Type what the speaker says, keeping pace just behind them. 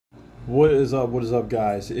What is up? What is up,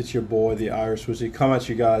 guys? It's your boy, the Irish Wizzy, come at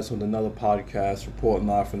you guys with another podcast, reporting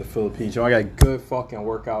live from the Philippines. I got a good fucking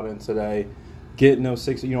workout in today. Getting those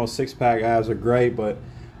six-pack abs are great, but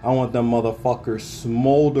I want them motherfuckers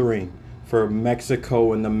smoldering for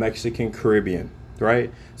Mexico and the Mexican Caribbean,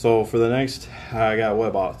 right? So for the next, I got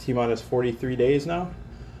about T-minus 43 days now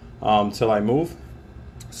till I move.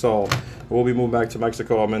 So we'll be moving back to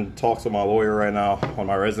Mexico. I'm in talks with my lawyer right now on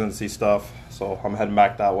my residency stuff, so I'm heading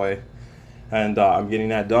back that way. And I'm getting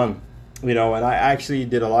that done. And I actually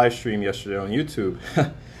did a live stream yesterday on YouTube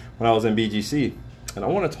when I was in BGC. And I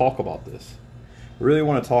want to talk about this. I really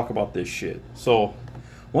want to talk about this shit. So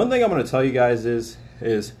one thing I'm going to tell you guys is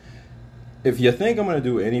if you think I'm going to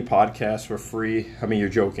do any podcast for free, I mean, you're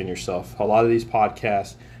joking yourself. A lot of these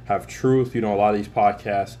podcasts have truth. A lot of these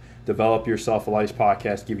podcasts develop yourself. A lot of these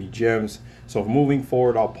podcasts give you gems. So moving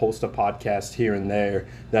forward, I'll post a podcast here and there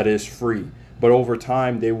that is free. But over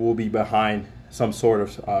time, they will be behind some sort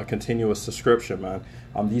of continuous subscription, man.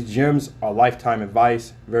 These gems are lifetime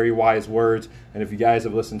advice, very wise words. And if you guys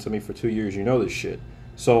have listened to me for 2 years, you know this shit.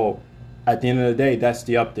 So at the end of the day, that's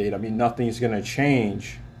the update. I mean, nothing's going to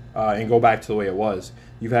change and go back to the way it was.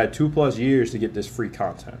 You've had 2+ years to get this free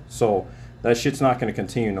content. So that shit's not going to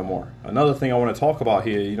continue no more. Another thing I want to talk about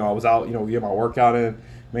here, I was out, get my workout in,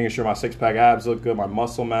 making sure my six-pack abs look good, my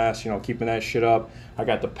muscle mass, keeping that shit up. I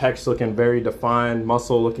got the pecs looking very defined,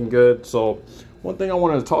 muscle looking good. So one thing I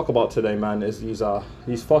wanted to talk about today, man, is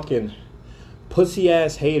these fucking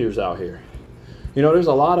pussy-ass haters out here. There's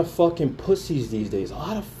a lot of fucking pussies these days, a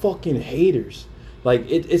lot of fucking haters. Like,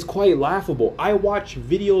 it's quite laughable. I watch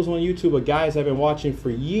videos on YouTube of guys I've been watching for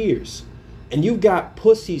years, and you've got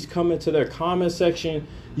pussies coming to their comment section.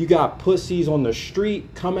 You got pussies on the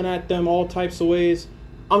street coming at them all types of ways.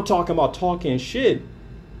 I'm talking about talking shit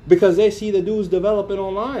because they see the dudes developing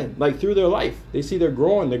online, like through their life. They see they're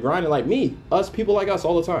growing, they're grinding like me, people like us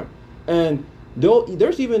all the time. And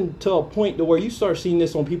there's even to a point to where you start seeing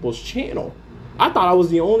this on people's channel. I thought I was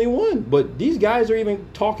the only one, but these guys are even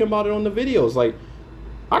talking about it on the videos. Like,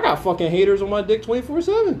 I got fucking haters on my dick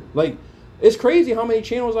 24/7. Like, it's crazy how many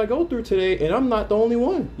channels I go through today, and I'm not the only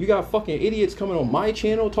one. You got fucking idiots coming on my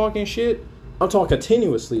channel talking shit. I'm talking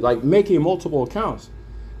continuously, like making multiple accounts.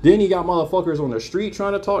 Then you got motherfuckers on the street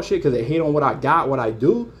trying to talk shit because they hate on what I got, what I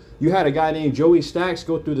do. You had a guy named Joey Stacks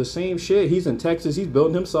go through the same shit. He's in Texas. He's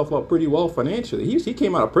building himself up pretty well financially. He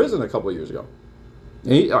came out of prison a couple of years ago.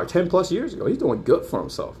 Or 10+ years ago. He's doing good for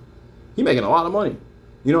himself. He's making a lot of money.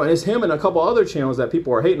 And it's him and a couple other channels that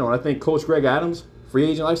people are hating on. I think Coach Greg Adams, Free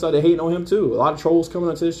Agent Lifestyle, they're hating on him too. A lot of trolls coming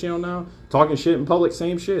onto this channel now, talking shit in public,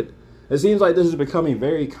 same shit. It seems like this is becoming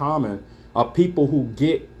very common of people who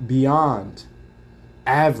get beyond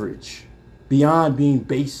average, beyond being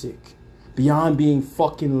basic, beyond being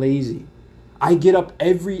fucking lazy. I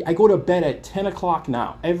go to bed at 10 o'clock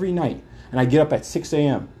now, every night, and I get up at 6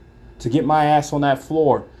 a.m. to get my ass on that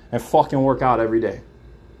floor and fucking work out every day.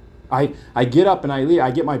 I get up and I leave, I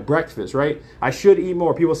get my breakfast, right? I should eat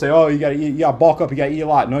more. People say, oh, you gotta eat, you gotta bulk up, you gotta eat a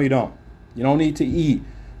lot. No, you don't. You don't need to eat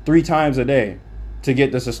 3 times a day to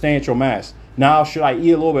get the substantial mass. Now, should I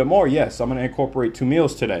eat a little bit more? Yes, I'm going to incorporate 2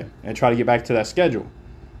 meals today and try to get back to that schedule.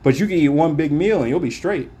 But you can eat 1 big meal and you'll be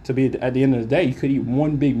straight. At the end of the day, you could eat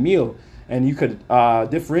 1 big meal and you could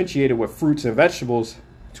differentiate it with fruits and vegetables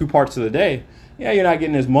 2 parts of the day. Yeah, you're not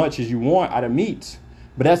getting as much as you want out of meats,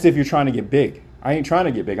 but that's if you're trying to get big. I ain't trying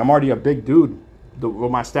to get big. I'm already a big dude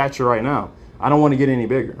with my stature right now. I don't want to get any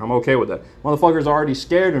bigger. I'm okay with that. Motherfuckers are already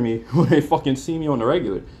scared of me when they fucking see me on the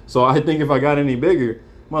regular. So I think if I got any bigger,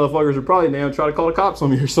 motherfuckers would probably try to call the cops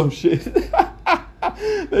on me or some shit.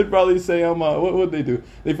 They'd probably say I'm what would they do?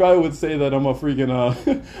 They probably would say that I'm a freaking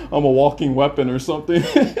I'm a walking weapon or something.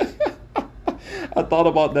 I thought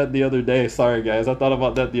about that the other day. Sorry guys, I thought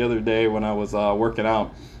about that the other day when I was working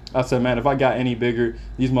out. I said, man, if I got any bigger,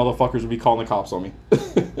 these motherfuckers would be calling the cops on me.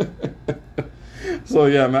 So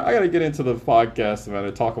yeah, man, I gotta get into the podcast, man,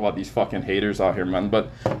 and talk about these fucking haters out here, man. But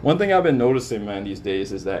one thing I've been noticing, man, these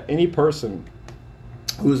days is that any person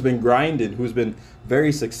who's been grinding, who's been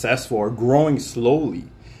very successful or growing slowly,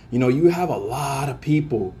 you have a lot of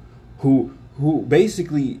people who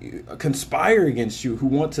basically conspire against you, who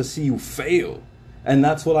want to see you fail. And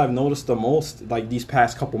that's what I've noticed the most, like these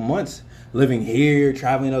past couple months, living here,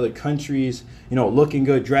 traveling to other countries, looking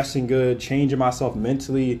good, dressing good, changing myself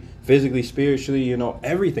mentally, physically, spiritually,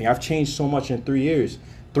 everything. I've changed so much in 3 years,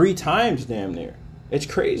 3 times damn near. It's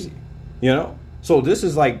crazy, So this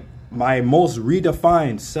is like my most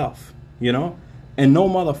redefined self, and no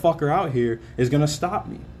motherfucker out here is going to stop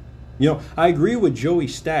me. I agree with Joey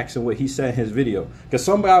Stacks and what he said in his video, because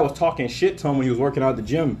some guy was talking shit to him when he was working out at the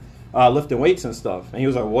gym lifting weights and stuff. And he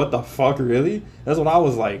was like, what the fuck, really? That's what I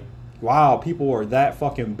was like. Wow, people are that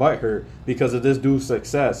fucking butthurt because of this dude's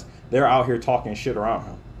success. They're out here talking shit around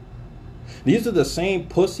him. These are the same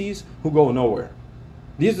pussies who go nowhere.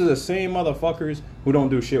 These are the same motherfuckers who don't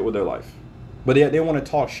do shit with their life. But they want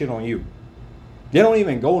to talk shit on you. They don't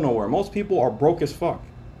even go nowhere. Most people are broke as fuck.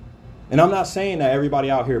 And I'm not saying that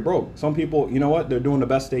everybody out here broke. Some people, you know what? They're doing the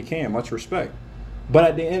best they can. Much respect. But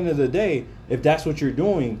at the end of the day, if that's what you're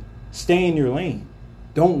doing, stay in your lane.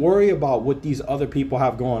 Don't worry about what these other people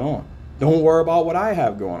have going on. Don't worry about what I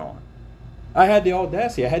have going on. I had the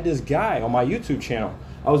audacity. I had this guy on my YouTube channel.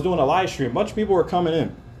 I was doing a live stream. A bunch of people were coming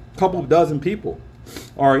in. A couple dozen people.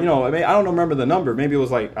 Or, you know, I mean, I don't remember the number. Maybe it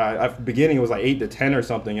was like, at the beginning it was like 8 to 10 or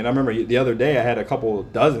something. And I remember the other day I had a couple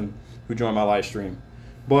dozen who joined my live stream.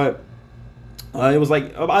 But it was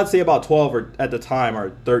like, I'd say about 12 or at the time,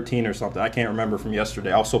 or 13 or something. I can't remember from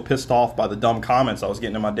yesterday. I was so pissed off by the dumb comments I was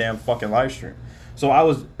getting in my damn fucking live stream. So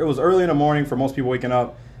it was early in the morning for most people waking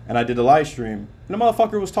up, and I did the live stream, and the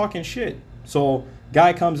motherfucker was talking shit. So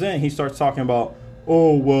guy comes in, he starts talking about,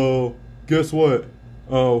 oh, well, guess what?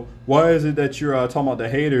 Oh, why is it that you're talking about the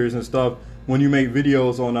haters and stuff when you make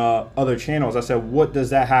videos on other channels? I said, what does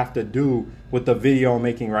that have to do with the video I'm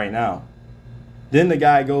making right now? Then the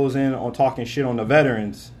guy goes in on talking shit on the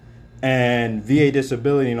veterans and VA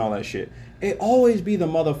disability and all that shit. It always be the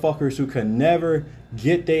motherfuckers who can never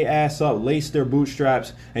get their ass up, lace their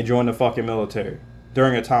bootstraps, and join the fucking military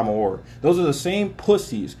during a time of war. Those are the same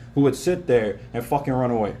pussies who would sit there and fucking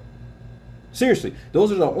run away. Seriously,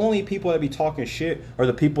 those are the only people that be talking shit, are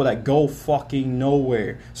the people that go fucking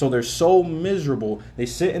nowhere. So they're so miserable. They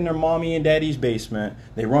sit in their mommy and daddy's basement.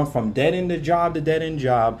 They run from dead end job to dead end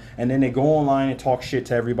job. And then they go online and talk shit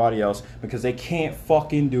to everybody else because they can't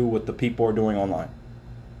fucking do what the people are doing online.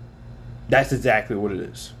 That's exactly what it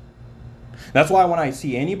is. That's why when I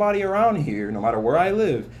see anybody around here, no matter where I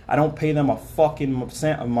live, I don't pay them a fucking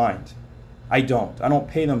cent of mind. I don't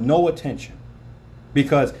pay them no attention.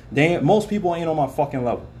 Because most people ain't on my fucking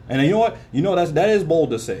level. And you know what? You know that is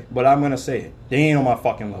bold to say, but I'm going to say it. They ain't on my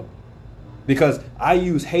fucking level. Because I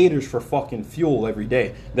use haters for fucking fuel every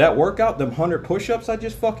day. That workout, them 100 push-ups I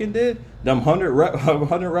just fucking did, them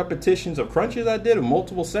 100 repetitions of crunches I did in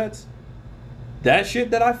multiple sets, that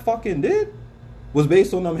shit that I fucking did was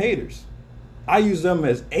based on them haters. I use them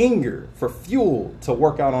as anger for fuel to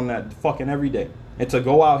work out on that fucking every day. And to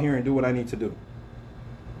go out here and do what I need to do.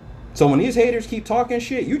 So when these haters keep talking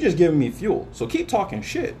shit, you just giving me fuel. So keep talking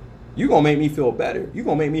shit. You gonna make me feel better. You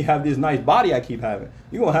gonna make me have this nice body I keep having.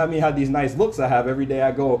 You gonna have me have these nice looks I have every day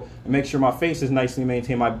I go and make sure my face is nicely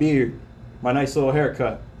maintained, my beard, my nice little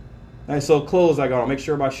haircut, nice little clothes I got on, make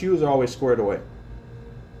sure my shoes are always squared away.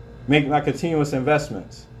 Make my continuous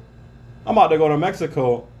investments. I'm about to go to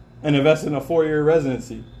Mexico and invest in a 4-year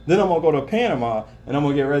residency. Then I'm going to go to Panama and I'm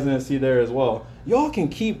going to get residency there as well. Y'all can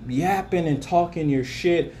keep yapping and talking your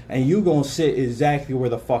shit and you going to sit exactly where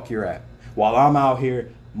the fuck you're at while I'm out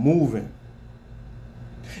here moving.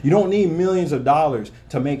 You don't need millions of dollars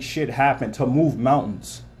to make shit happen, to move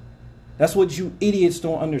mountains. That's what you idiots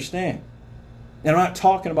don't understand. And I'm not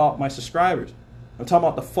talking about my subscribers. I'm talking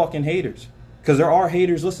about the fucking haters. Because there are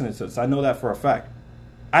haters listening to this. I know that for a fact.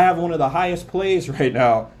 I have one of the highest plays right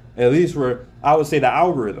now, at least where I would say the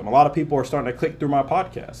algorithm. A lot of people are starting to click through my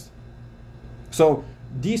podcast. So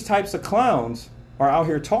these types of clowns are out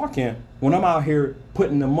here talking when I'm out here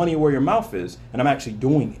putting the money where your mouth is and I'm actually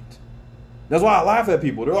doing it. That's why I laugh at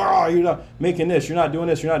people. They're, oh, you're not making this, you're not doing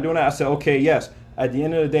this, you're not doing that. I said, okay, yes. At the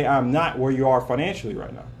end of the day, I'm not where you are financially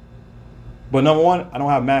right now. But number one, I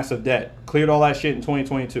don't have massive debt. Cleared all that shit in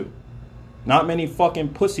 2022. Not many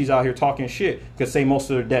fucking pussies out here talking shit could say most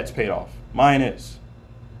of their debt's paid off. Mine is.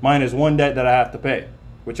 Mine is one debt that I have to pay,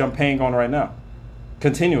 which I'm paying on right now.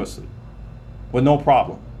 Continuously. With no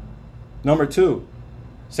problem. Number two,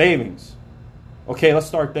 savings. Okay, let's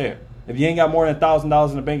start there. If you ain't got more than $1,000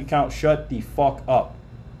 in the bank account, shut the fuck up.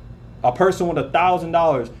 A person with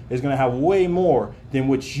 $1,000 is going to have way more than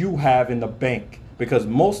what you have in the bank. Because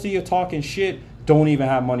most of you talking shit don't even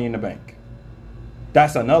have money in the bank.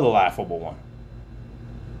 That's another laughable one.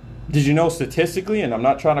 Did you know statistically, and I'm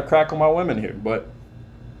not trying to crack on my women here, but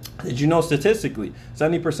did you know statistically,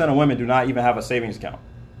 70% of women do not even have a savings account?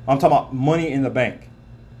 I'm talking about money in the bank.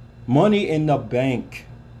 Money in the bank.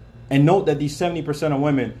 And note that these 70% of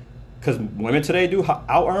women, because women today do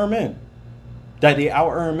out-earn men, that they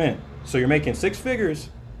out-earn men. So you're making 6 figures,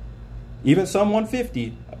 even some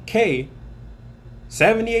 150K,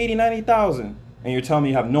 70, 80, 90,000, and you're telling me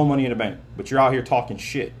you have no money in the bank, but you're out here talking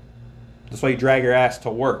shit. That's why you drag your ass to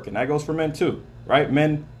work. And that goes for men too, right?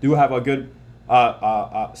 Men do have a good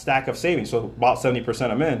stack of savings. So about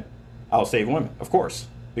 70% of men I'll save women, of course,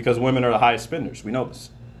 because women are the highest spenders. We know this.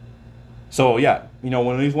 So yeah,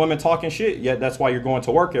 when these women talking shit, yeah, that's why you're going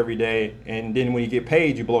to work every day, and then when you get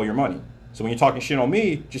paid, you blow your money. So when you're talking shit on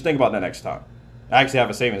me, just think about that next time. I actually have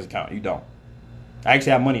a savings account. You don't. I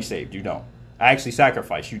actually have money saved. You don't. I actually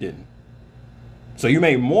sacrificed. You didn't. So you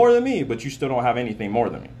made more than me, but you still don't have anything more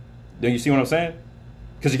than me. Do you see what I'm saying?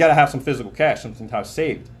 Because you got to have some physical cash, something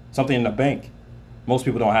saved, something in the bank. Most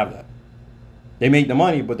people don't have that. They make the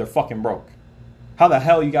money, but they're fucking broke. How the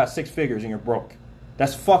hell you got 6 figures and you're broke?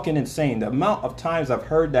 That's fucking insane. The amount of times I've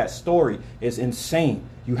heard that story is insane.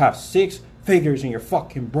 You have 6 figures and you're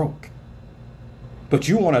fucking broke. But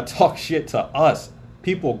you want to talk shit to us,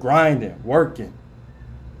 people grinding, working,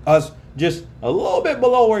 us just a little bit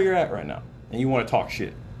below where you're at right now, and you want to talk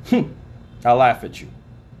shit. I laugh at you.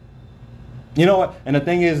 You know what? And the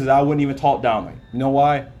thing is I wouldn't even talk down like, you know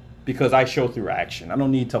why? Because I show through action. I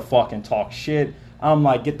don't need to fucking talk shit. I'm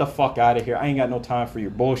like, get the fuck out of here. I ain't got no time for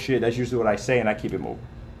your bullshit. That's usually what I say, and I keep it moving.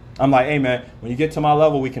 I'm like, hey, man, when you get to my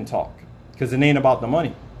level, we can talk. Because it ain't about the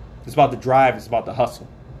money. It's about the drive. It's about the hustle.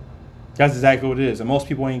 That's exactly what it is. And most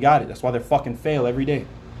people ain't got it. That's why they fucking fail every day.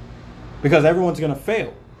 Because everyone's going to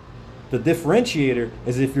fail. The differentiator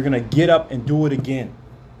is if you're going to get up and do it again.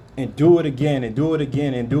 And do it again, and do it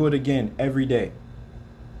again, and do it again every day.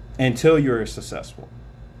 Until you're successful.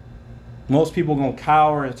 Most people going to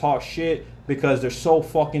cower and talk shit because they're so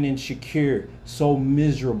fucking insecure, so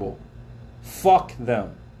miserable. Fuck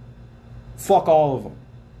them. Fuck all of them.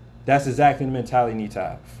 That's exactly the mentality you need to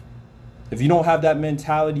have. If you don't have that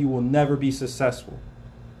mentality, you will never be successful.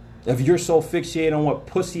 If you're so fixated on what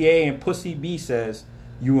pussy A and pussy B says,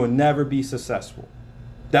 you will never be successful.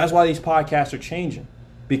 That's why these podcasts are changing.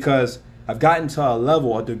 Because I've gotten to a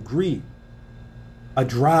level, a degree, a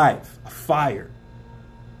drive, a fire,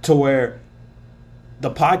 to where the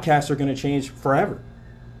podcasts are going to change forever.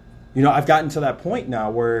 I've gotten to that point now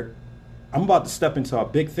where I'm about to step into a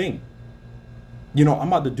big thing. I'm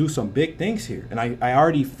about to do some big things here. And I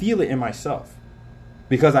already feel it in myself.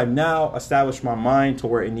 Because I've now established my mind to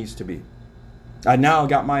where it needs to be. I now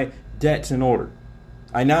got my debts in order.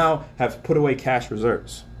 I now have put away cash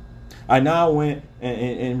reserves. I now went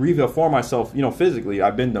and reformed myself, physically.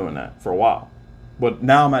 I've been doing that for a while. But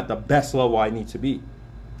now I'm at the best level I need to be.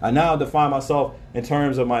 I now define myself in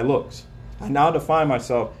terms of my looks. I now define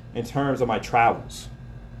myself in terms of my travels.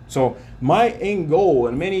 So my end goal,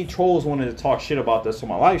 and many trolls wanted to talk shit about this on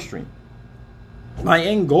my live stream. My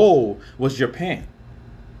end goal was Japan.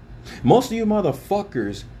 Most of you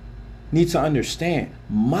motherfuckers need to understand,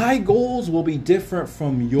 my goals will be different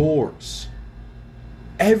from yours.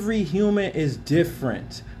 Every human is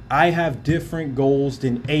different. I have different goals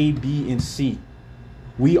than A, B, and C.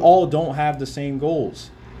 We all don't have the same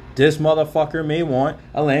goals. This motherfucker may want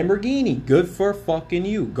a Lamborghini. Good for fucking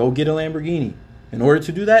you. Go get a Lamborghini. In order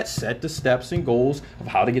to do that, set the steps and goals of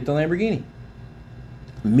how to get the Lamborghini.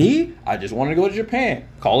 Me, I just wanted to go to Japan.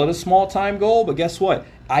 Call it a small time goal, but guess what?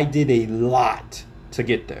 I did a lot to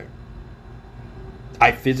get there.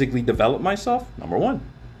 I physically developed myself, number 1.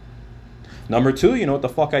 Number 2, you know what the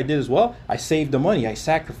fuck I did as well? I saved the money. I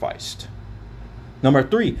sacrificed. Number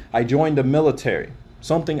 3, I joined the military.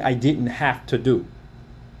 Something I didn't have to do.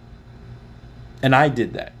 And I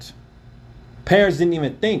did that. Parents didn't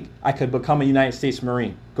even think I could become a United States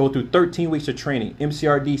Marine. Go through 13 weeks of training.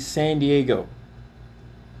 MCRD San Diego.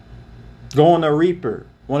 Go on the Reaper.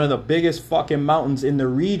 One of the biggest fucking mountains in the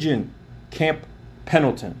region. Camp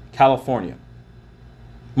Pendleton, California.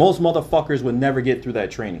 Most motherfuckers would never get through that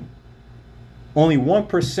training. Only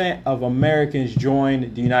 1% of Americans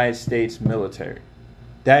join the United States military.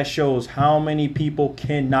 That shows how many people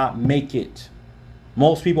cannot make it.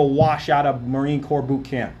 Most people wash out of Marine Corps boot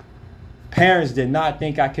camp. Parents did not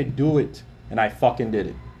think I could do it, and I fucking did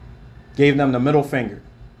it. Gave them the middle finger.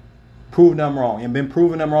 Proved them wrong, and been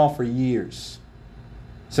proving them wrong for years.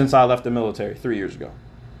 Since I left the military 3 years ago.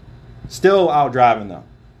 Still out driving them.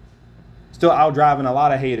 Still out driving a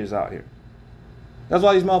lot of haters out here. That's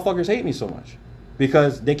why these motherfuckers hate me so much.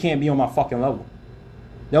 Because they can't be on my fucking level.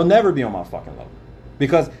 They'll never be on my fucking level.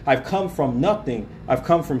 Because I've come from nothing. I've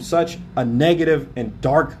come from such a negative and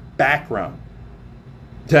dark background.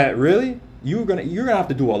 That really, you're gonna have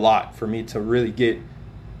to do a lot for me to really get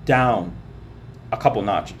down a couple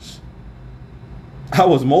notches. I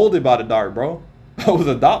was molded by the dark, bro. I was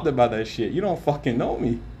adopted by that shit. You don't fucking know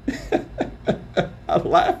me. I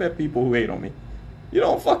laugh at people who hate on me. You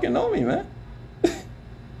don't fucking know me, man.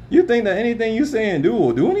 You think that anything you say and do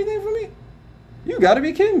will do anything for me? You gotta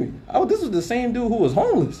be kidding me. This was the same dude who was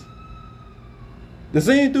homeless. The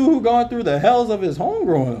same dude who gone through the hells of his home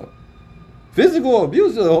growing up. Physical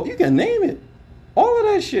abuse, you can name it. All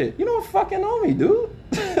of that shit. You don't fucking know me, dude.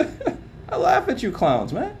 I laugh at you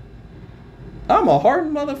clowns, man. I'm a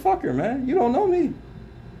hardened motherfucker, man. You don't know me.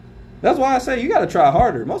 That's why I say you got to try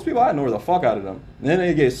harder. Most people, I ignore the fuck out of them. And then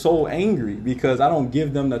they get so angry because I don't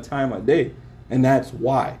give them the time of day. And that's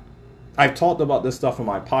why. I've talked about this stuff in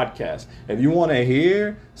my podcast. If you want to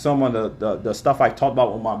hear some of the stuff I talked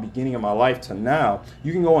about from my beginning of my life to now,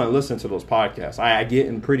 you can go and listen to those podcasts. I get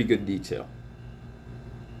in pretty good detail.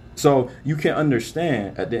 So you can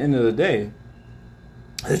understand at the end of the day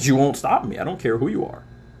that you won't stop me. I don't care who you are.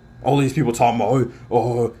 All these people talking about,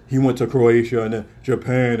 oh, he went to Croatia and then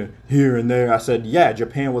Japan and here and there. I said, yeah,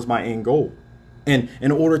 Japan was my end goal. And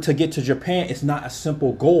in order to get to Japan, it's not a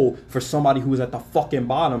simple goal for somebody who is at the fucking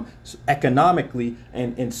bottom economically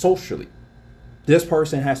and socially. This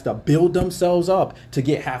person has to build themselves up to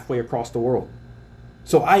get halfway across the world.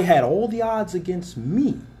 So I had all the odds against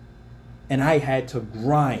me. And I had to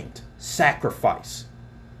grind, sacrifice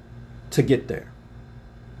to get there.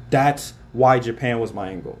 That's why Japan was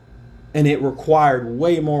my end goal. And it required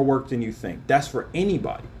way more work than you think. That's for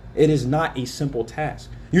anybody. It is not a simple task.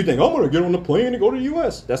 You think, I'm going to get on the plane and go to the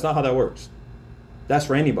U.S. That's not how that works. That's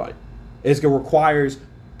for anybody. It requires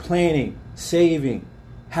planning, saving,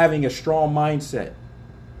 having a strong mindset,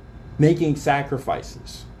 making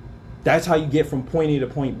sacrifices. That's how you get from point A to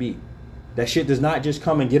point B. That shit does not just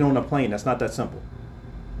come and get on a plane. That's not that simple.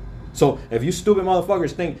 So if you stupid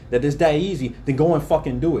motherfuckers think that it's that easy, then go and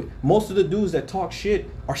fucking do it. Most of the dudes that talk shit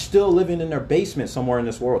are still living in their basement somewhere in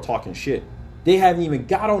this world talking shit. They haven't even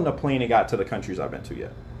got on the plane and got to the countries I've been to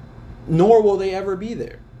yet. Nor will they ever be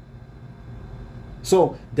there.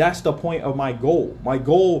 So that's the point of my goal. My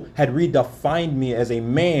goal had redefined me as a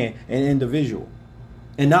man and individual.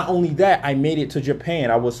 And not only that, I made it to Japan.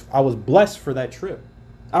 I was blessed for that trip.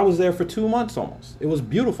 I was there for 2 months almost. It was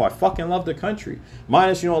beautiful. I fucking loved the country.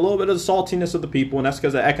 Minus, a little bit of the saltiness of the people, and that's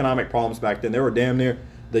because of economic problems back then. They were damn near,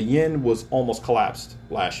 the yen was almost collapsed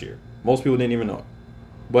last year. Most people didn't even know it.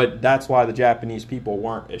 But that's why the Japanese people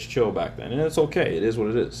weren't as chill back then. And it's okay. It is what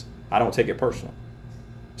it is. I don't take it personal.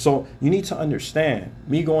 So you need to understand,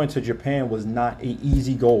 me going to Japan was not an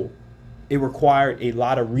easy goal. It required a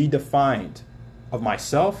lot of redefined of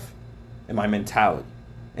myself and my mentality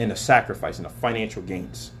and the sacrifice and the financial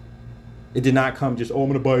gains. It did not come just, oh, I'm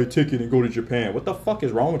going to buy a ticket and go to Japan. What the fuck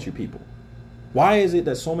is wrong with you people? Why is it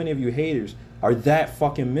that so many of you haters are that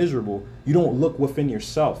fucking miserable? You don't look within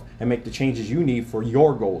yourself and make the changes you need for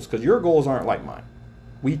your goals, because your goals aren't like mine.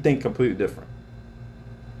 We think completely different.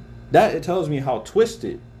 That it tells me how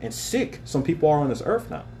twisted and sick some people are on this earth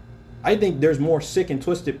now. I think there's more sick and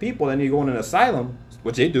twisted people that need to go in an asylum,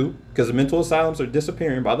 which they do, because the mental asylums are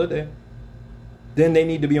disappearing by the day. Then they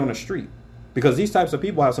need to be on the street, because these types of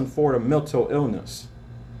people have some form of mental illness.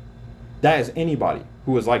 That is anybody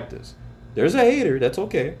who is like this. There's a hater, that's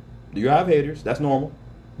okay. You have haters, that's normal.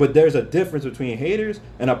 But there's a difference between haters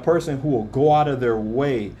and a person who will go out of their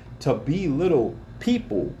way to belittle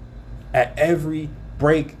people at every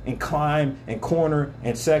break and climb and corner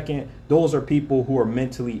and second. Those are people who are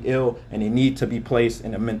mentally ill and they need to be placed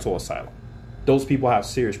in a mental asylum. Those people have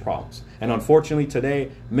serious problems. And unfortunately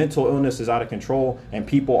today, mental illness is out of control and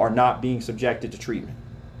people are not being subjected to treatment.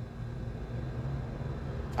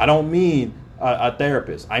 I don't mean a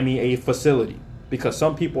therapist. I mean a facility. Because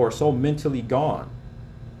some people are so mentally gone.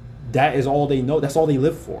 That is all they know. That's all they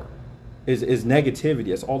live for. Is negativity.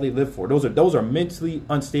 That's all they live for. Those are mentally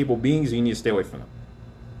unstable beings, and you need to stay away from them.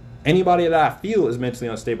 Anybody that I feel is mentally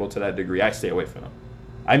unstable to that degree, I stay away from them.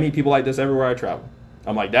 I meet people like this everywhere I travel.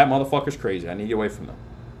 I'm like, that motherfucker's crazy. I need to get away from them.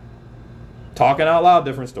 Talking out loud,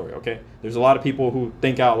 different story, okay? There's a lot of people who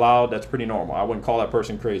think out loud. That's pretty normal. I wouldn't call that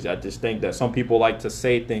person crazy. I just think that some people like to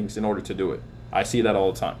say things in order to do it. I see that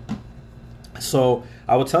all the time. So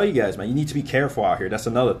I will tell you guys, man, you need to be careful out here. That's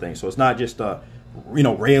another thing. So it's not just,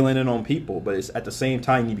 railing in on people, but it's at the same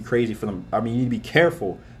time, you need to be crazy for them. I mean, you need to be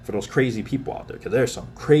careful for those crazy people out there, because there's some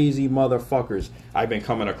crazy motherfuckers I've been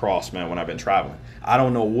coming across, man, when I've been traveling. I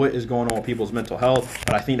don't know what is going on with people's mental health,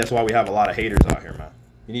 but I think that's why we have a lot of haters out here, man.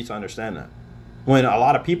 You need to understand that. When a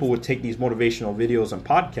lot of people would take these motivational videos and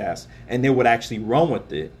podcasts and they would actually run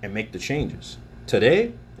with it and make the changes.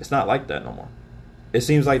 Today, it's not like that no more. It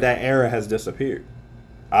seems like that era has disappeared.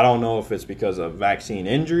 I don't know if it's because of vaccine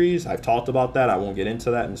injuries. I've talked about that. I won't get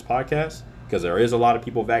into that in this podcast because there is a lot of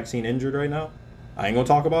people vaccine injured right now. I ain't going to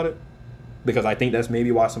talk about it because I think that's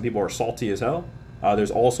maybe why some people are salty as hell.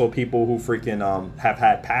 There's also people who freaking have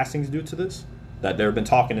had passings due to this, that they've been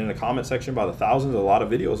talking in the comment section by the thousands, a lot of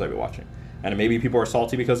videos I've been watching. And maybe people are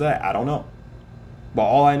salty because of that. I don't know. But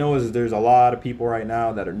all I know is there's a lot of people right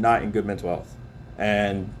now that are not in good mental health.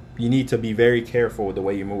 And you need to be very careful with the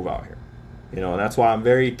way you move out here. And that's why I'm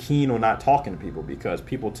very keen on not talking to people, because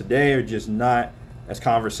people today are just not as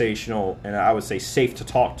conversational and I would say safe to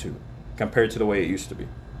talk to compared to the way it used to be.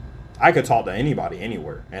 I could talk to anybody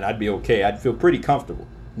anywhere and I'd be okay. I'd feel pretty comfortable.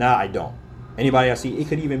 Now I don't. Anybody I see, it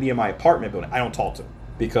could even be in my apartment building, I don't talk to them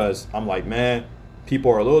because I'm like, man,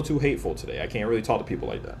 people are a little too hateful today. I can't really talk to people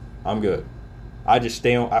like that. I'm good. I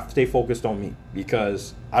stay focused on me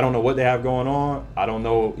because I don't know what they have going on. I don't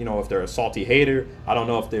know, if they're a salty hater. I don't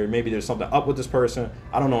know if maybe there's something up with this person.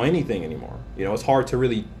 I don't know anything anymore. It's hard to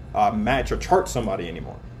really match or chart somebody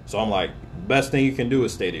anymore. So I'm like, best thing you can do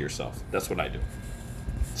is stay to yourself. That's what I do.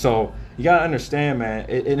 So you got to understand, man,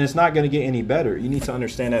 and it's not going to get any better. You need to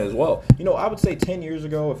understand that as well. I would say 10 years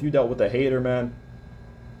ago, if you dealt with a hater, man,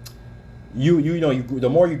 the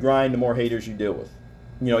more you grind, the more haters you deal with.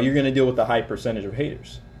 You're going to deal with a high percentage of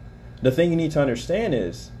haters. The thing you need to understand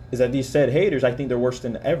is that these said haters, I think they're worse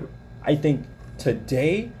than ever. I think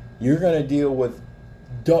today you're going to deal with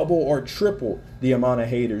double or triple the amount of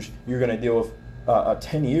haters you're going to deal with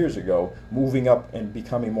 10 years ago, moving up and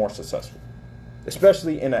becoming more successful.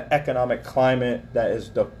 Especially in an economic climate that is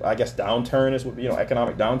downturn is what,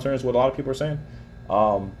 economic downturn is what a lot of people are saying.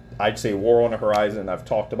 I'd say war on the horizon. I've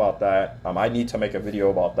talked about that. I need to make a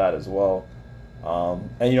video about that as well.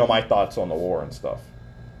 And my thoughts on the war and stuff,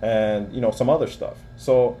 and some other stuff.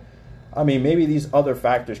 So maybe these other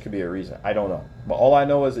factors could be a reason. I don't know, but all I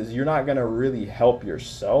know is you're not going to really help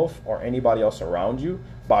yourself or anybody else around you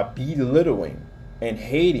by belittling and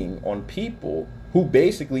hating on people who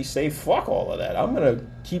basically say fuck all of that. I'm going to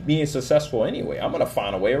keep being successful anyway. I'm going to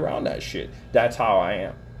find a way around that shit. That's how I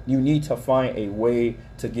am. You need to find a way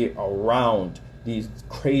to get around these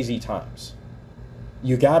crazy times.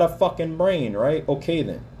 You got a fucking brain, right? Okay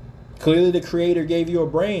then. Clearly the creator gave you a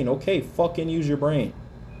brain. Okay, fucking use your brain.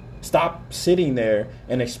 Stop sitting there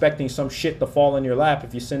and expecting some shit to fall in your lap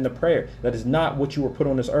if you send a prayer. That is not what you were put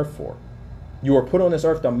on this earth for. You were put on this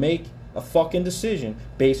earth to make a fucking decision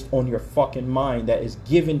based on your fucking mind that is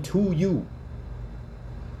given to you.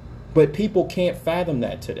 But people can't fathom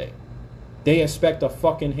that today. They expect a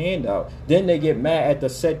fucking handout. Then they get mad at the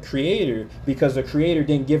said creator because the creator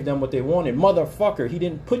didn't give them what they wanted. Motherfucker, he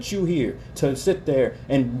didn't put you here to sit there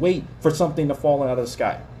and wait for something to fall out of the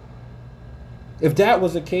sky. If that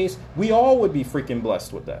was the case, we all would be freaking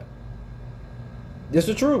blessed with that. It's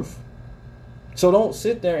the truth. So don't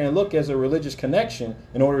sit there and look as a religious connection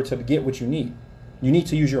in order to get what you need. You need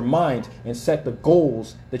to use your mind and set the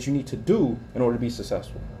goals that you need to do in order to be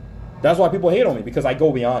successful. That's why people hate on me, because I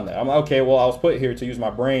go beyond that. I'm like, okay, well, I was put here to use my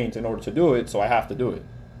brains in order to do it, so I have to do it.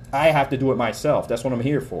 I have to do it myself. That's what I'm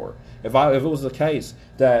here for. If it was the case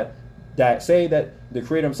that say that the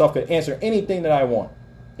creator himself could answer anything that I want,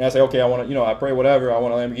 and I say, okay, I want to, I pray whatever, I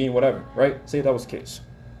want a Lamborghini, whatever, right? Say that was the case.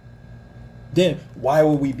 Then why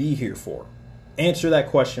would we be here for? Answer that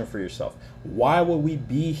question for yourself. Why would we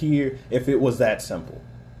be here if it was that simple?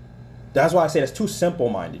 That's why I say that's too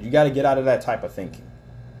simple-minded. You got to get out of that type of thinking.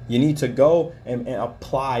 You need to go and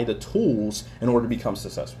apply the tools in order to become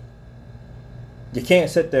successful. You can't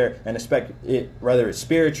sit there and expect it, whether it's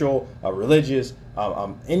spiritual, religious,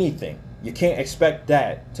 anything. You can't expect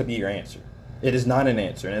that to be your answer. It is not an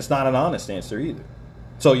answer, and it's not an honest answer either.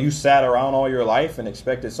 So you sat around all your life and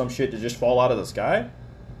expected some shit to just fall out of the sky?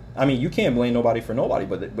 You can't blame nobody for nobody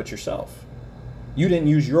but yourself. You didn't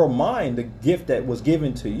use your mind, the gift that was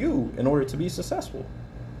given to you, in order to be successful.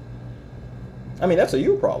 That's a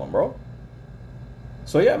you problem, bro.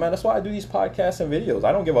 So yeah, man, that's why I do these podcasts and videos.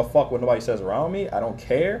 I don't give a fuck what nobody says around me. I don't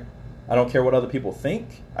care. I don't care what other people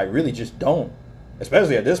think. I really just don't.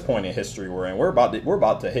 Especially at this point in history we're in. We're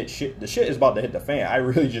about to hit shit. The shit is about to hit the fan. I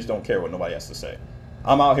really just don't care what nobody has to say.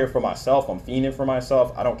 I'm out here for myself. I'm fiending for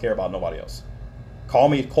myself. I don't care about nobody else. Call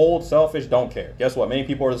me cold, selfish, don't care. Guess what? Many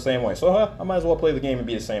people are the same way. So I might as well play the game and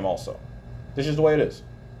be the same also. This is the way it is.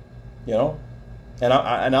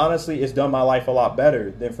 And honestly, it's done my life a lot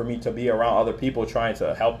better than for me to be around other people trying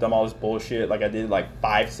to help them all this bullshit like I did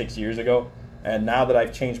 5-6 years ago. And now that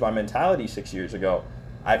I've changed my mentality 6 years ago,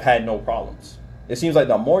 I've had no problems. It seems like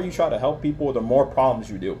the more you try to help people, the more problems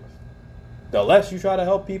you deal with. The less you try to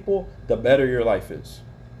help people, the better your life is.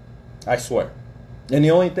 I swear. And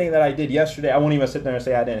the only thing that I did yesterday, I won't even sit there and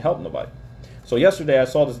say I didn't help nobody. So yesterday I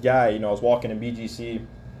saw this guy, I was walking in BGC.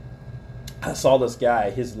 I saw this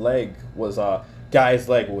guy, his leg was... guy's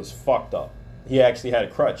leg was fucked up. He actually had a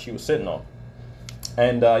crutch he was sitting on.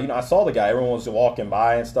 And, I saw the guy. Everyone was walking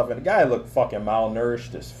by and stuff. And the guy looked fucking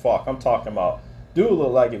malnourished as fuck. I'm talking about, dude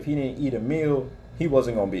looked like if he didn't eat a meal, he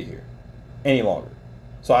wasn't going to be here any longer.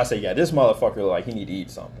 So I said, yeah, this motherfucker looked like he need to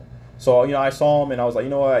eat something. So, I saw him and I was like, you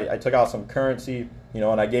know what? I took out some currency,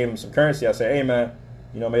 and I gave him some currency. I said, hey, man,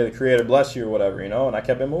 may the Creator bless you or whatever, and I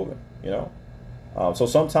kept it moving, So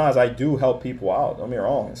sometimes I do help people out. Don't get me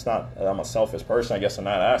wrong. It's not that I'm a selfish person, I guess, in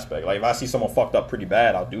that aspect. Like, if I see someone fucked up pretty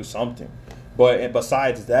bad, I'll do something. But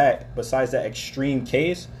besides that extreme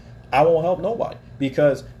case, I won't help nobody.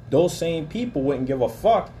 Because those same people wouldn't give a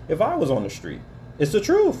fuck if I was on the street. It's the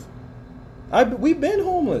truth. We've been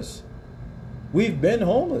homeless. We've been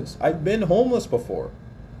homeless. I've been homeless before.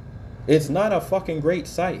 It's not a fucking great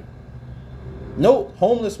sight. No,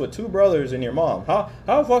 homeless with 2 brothers and your mom. How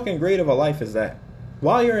fucking great of a life is that?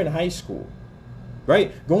 While you're in high school,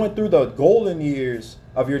 right? Going through the golden years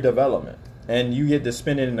of your development, and you get to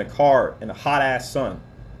spend it in a car in a hot ass sun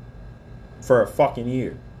for a fucking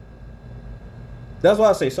year. That's why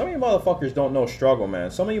I say some of you motherfuckers don't know struggle, man.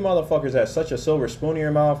 Some of you motherfuckers have such a silver spoon in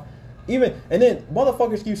your mouth. And then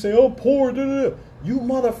motherfuckers keep saying, "Oh, poor." You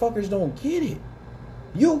motherfuckers don't get it.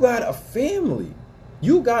 You got a family.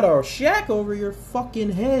 You got a shack over your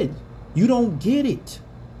fucking head. You don't get it.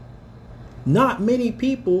 Not many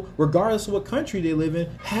people, regardless of what country they live in,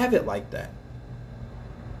 have it like that.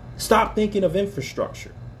 Stop thinking of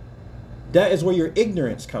infrastructure. That is where your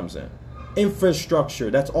ignorance comes in. Infrastructure,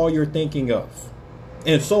 that's all you're thinking of.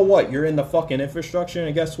 And so what? You're in the fucking infrastructure,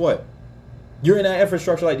 and guess what? You're in that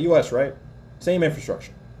infrastructure like the U.S., right? Same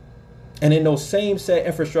infrastructure. And in those same set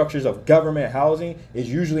infrastructures of government housing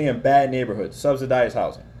is usually in bad neighborhoods, subsidized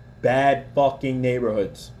housing. Bad fucking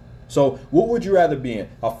neighborhoods. So what would you rather be in?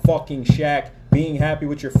 A fucking shack, being happy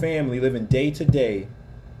with your family, living day to day?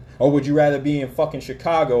 Or would you rather be in fucking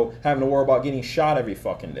Chicago, having to worry about getting shot every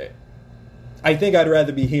fucking day? I think I'd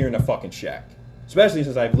rather be here in a fucking shack. Especially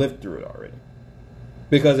since I've lived through it already.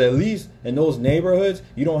 Because at least in those neighborhoods,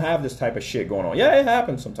 you don't have this type of shit going on. Yeah, it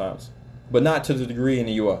happens sometimes. But not to the degree in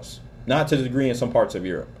the U.S. Not to the degree in some parts of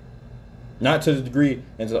Europe. Not to the degree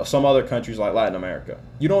in some other countries like Latin America.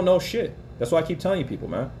 You don't know shit. That's why I keep telling you people,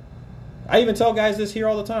 man. I even tell guys this here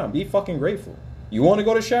all the time. Be fucking grateful. You want to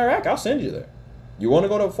go to Chirac? I'll send you there. You want to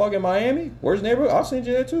go to fucking Miami? Where's neighborhood? I'll send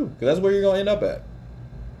you there too. Because that's where you're going to end up at.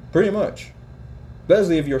 Pretty much.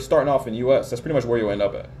 Especially if you're starting off in the U.S. That's pretty much where you'll end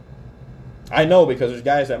up at. I know because there's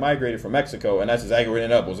guys that migrated from Mexico, and that's exactly where they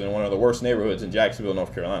ended up, was in one of the worst neighborhoods in Jacksonville,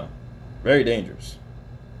 North Carolina. Very dangerous.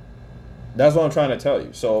 That's what I'm trying to tell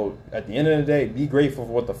you. So, at the end of the day, be grateful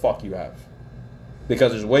for what the fuck you have.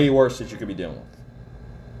 Because there's way worse that you could be dealing with.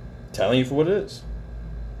 Telling you for what it is.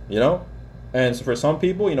 And so for some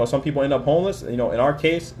people, some people end up homeless. In our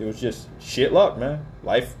case, it was just shit luck, man.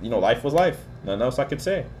 Life was life. Nothing else I could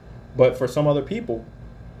say. But for some other people,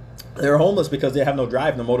 they're homeless because they have no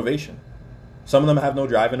drive, no motivation. Some of them have no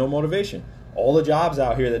drive and no motivation. All the jobs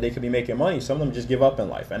out here that they could be making money, some of them just give up in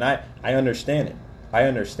life. And I understand it. I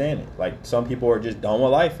understand it. Like, some people are just done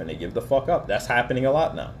with life and they give the fuck up. That's happening a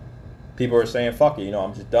lot now. People are saying, fuck it,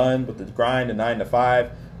 I'm just done with the grind, the 9 to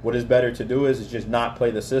 5. What is better to do is just not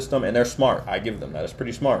play the system. And they're smart. I give them that. It's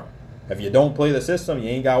pretty smart. If you don't play the system, you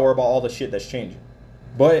ain't got to worry about all the shit that's changing.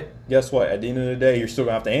 But guess what? At the end of the day, you're still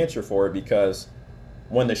going to have to answer for it, because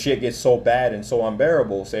when the shit gets so bad and so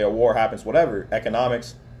unbearable, say a war happens, whatever,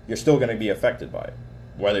 economics, you're still going to be affected by it,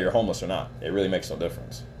 whether you're homeless or not. It really makes no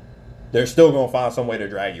difference. They're still going to find some way to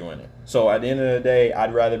drag you in it. So at the end of the day,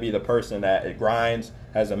 I'd rather be the person that it grinds,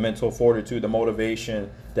 has a mental fortitude, the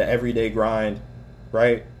motivation, the everyday grind,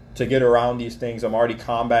 right? To get around these things. I'm already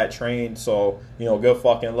combat trained, so, good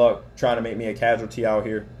fucking luck trying to make me a casualty out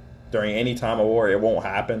here during any time of war. It won't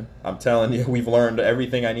happen. I'm telling you, we've learned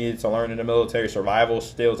everything I needed to learn in the military, survival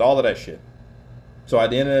skills, all of that shit. So at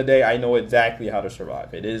the end of the day, I know exactly how to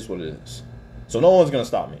survive. It is what it is. So no one's going to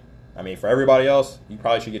stop me. I mean, for everybody else, you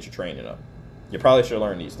probably should get your training up. You probably should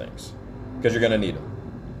learn these things, because you're going to need them.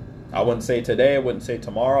 I wouldn't say today, I wouldn't say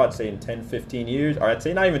tomorrow, I'd say in 10, 15 years, or I'd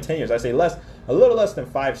say not even 10 years, I'd say a little less than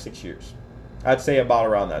 5, 6 years. I'd say about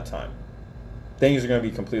around that time. Things are going to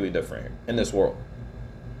be completely different here in this world.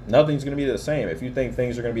 Nothing's going to be the same. If you think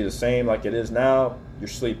things are going to be the same like it is now, you're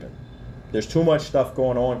sleeping. There's too much stuff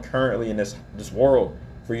going on currently in this world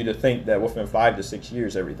for you to think that within 5 to 6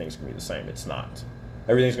 years everything's going to be the same. It's not.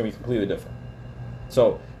 Everything's going to be completely different.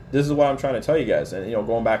 So this is what I'm trying to tell you guys. And,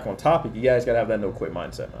 going back on topic, you guys got to have that no quit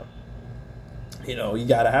mindset, man. You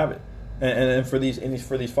got to have it. And for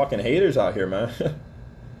these fucking haters out here, man,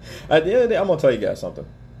 at the end of the day, I'm going to tell you guys something.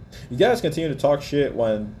 You guys continue to talk shit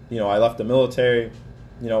when, I left the military,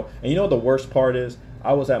 and the worst part is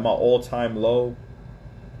I was at my all-time low.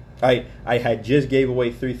 I had just gave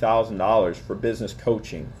away $3,000 for business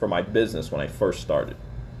coaching for my business when I first started.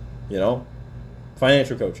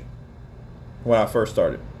 Financial coaching when I first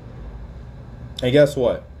started. And guess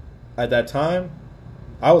what? At that time,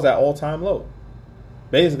 I was at all-time low.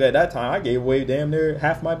 Basically, at that time, I gave away damn near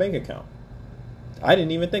half my bank account. I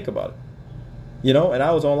didn't even think about it. You know, and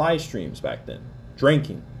I was on live streams back then,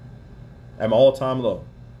 drinking at my all-time low.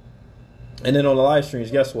 And then on the live streams,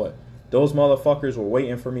 guess what? Those motherfuckers were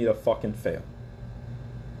waiting for me to fucking fail.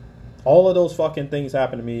 All of those fucking things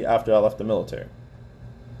happened to me after I left the military.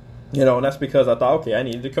 You know, and that's because I thought, okay, I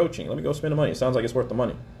needed the coaching. Let me go spend the money. It sounds like it's worth the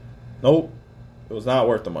money. Nope. It was not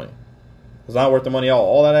worth the money. It was not worth the money at all.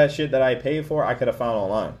 All of that shit that I paid for, I could have found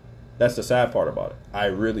online. That's the sad part about it. I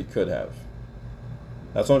really could have.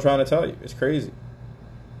 That's what I'm trying to tell you. It's crazy.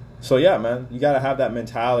 So yeah, man, you got to have that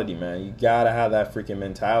mentality, man. You got to have that freaking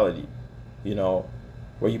mentality, you know,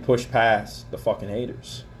 where you push past the fucking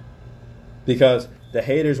haters. Because the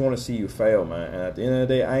haters want to see you fail, man. And at the end of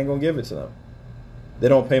the day, I ain't going to give it to them. They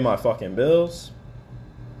don't pay my fucking bills.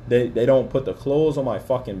 They don't put the clothes on my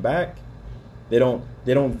fucking back. They don't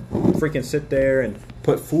freaking sit there and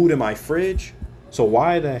put food in my fridge. So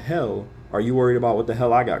why the hell are you worried about what the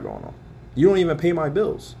hell I got going on? You don't even pay my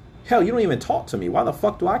bills. Hell, you don't even talk to me. Why the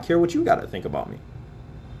fuck do I care what you got to think about me?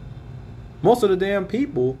 Most of the damn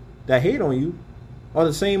people that hate on you are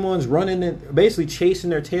the same ones running and basically chasing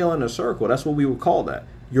their tail in a circle. That's what we would call that.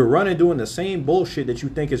 You're running doing the same bullshit that you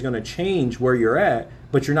think is going to change where you're at,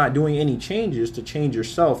 but you're not doing any changes to change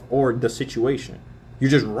yourself or the situation. You're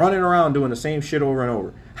just running around doing the same shit over and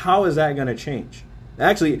over. How is that going to change?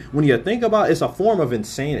 Actually, when you think about it, it's a form of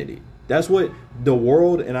insanity. That's what the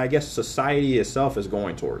world and I guess society itself is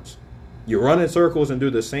going towards. You run in circles and do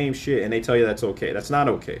the same shit and they tell you that's okay. That's not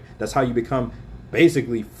okay. That's how you become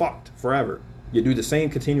basically fucked forever. You do the same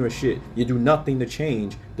continuous shit. You do nothing to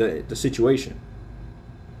change the situation.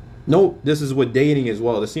 Nope, this is what dating as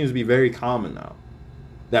well. This seems to be very common now.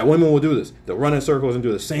 That women will do this. They'll run in circles and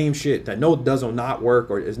do the same shit that does not work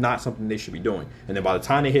or is not something they should be doing. And then by the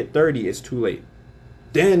time they hit 30, it's too late.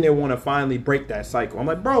 Then they want to finally break that cycle. I'm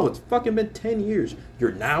like, bro, it's fucking been 10 years.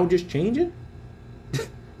 You're now just changing?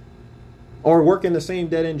 Or working the same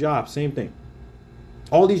dead-end job. Same thing.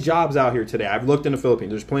 All these jobs out here today. I've looked in the Philippines.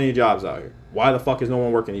 There's plenty of jobs out here. Why the fuck is no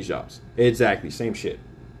one working these jobs? Exactly. Same shit.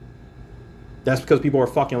 That's because people are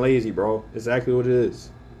fucking lazy, bro. Exactly what it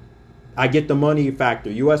is. I get the money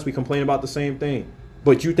factor. U.S., we complain about the same thing.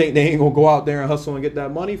 But you think they ain't going to go out there and hustle and get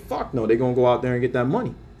that money? Fuck no. They're going to go out there and get that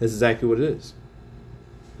money. That's exactly what it is.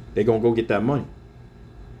 They're going to go get that money.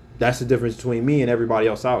 That's the difference between me and everybody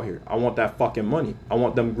else out here. I want that fucking money. I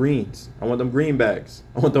want them greens. I want them green bags.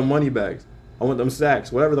 I want them money bags. I want them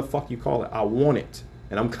sacks. Whatever the fuck you call it. I want it.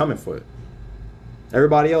 And I'm coming for it.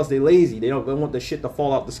 Everybody else, they lazy. They want the shit to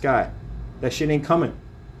fall out the sky. That shit ain't coming.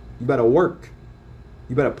 You better work.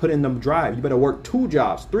 You better put in them drive. You better work 2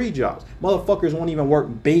 jobs, 3 jobs. Motherfuckers won't even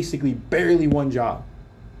work basically barely 1 job.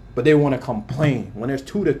 But they want to complain when there's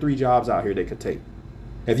 2 to 3 jobs out here they could take.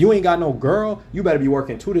 If you ain't got no girl, you better be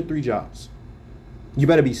working 2 to 3 jobs. You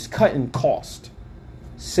better be cutting cost,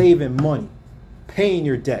 saving money, paying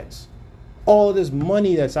your debts. All of this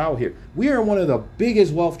money that's out here. We are one of the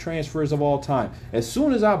biggest wealth transfers of all time. As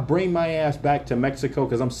soon as I bring my ass back to Mexico,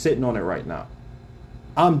 because I'm sitting on it right now,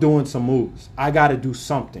 I'm doing some moves. I got to do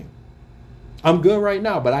something. I'm good right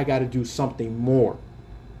now, but I got to do something more.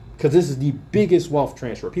 Because this is the biggest wealth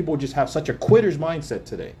transfer. People just have such a quitter's mindset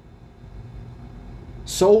today.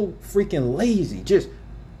 So freaking lazy.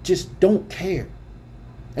 Just don't care.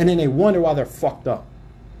 And then they wonder why they're fucked up.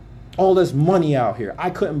 All this money out here. I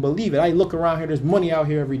couldn't believe it. I look around here, there's money out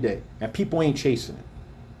here every day. And people ain't chasing it.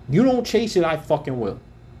 You don't chase it, I fucking will.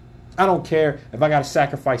 I don't care if I got to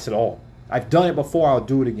sacrifice it all. I've done it before, I'll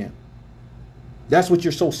do it again. That's what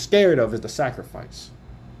you're so scared of, is the sacrifice.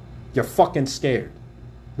 You're fucking scared.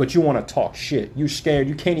 But you want to talk shit. You're scared.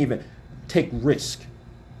 You can't even take risk.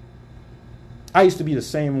 I used to be the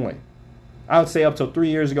same way. I would say up till 3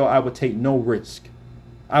 years ago, I would take no risk.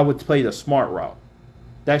 I would play the smart route.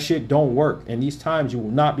 That shit don't work. In these times, you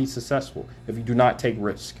will not be successful if you do not take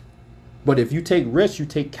risk. But if you take risk, you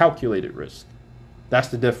take calculated risk. That's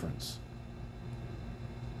the difference.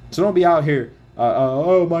 So don't be out here,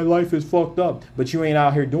 oh, my life is fucked up. But you ain't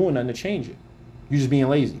out here doing nothing to change it. You're just being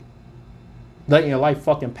lazy. Letting your life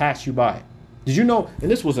fucking pass you by. Did you know,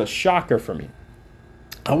 and this was a shocker for me.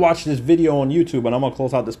 I watched this video on YouTube, and I'm going to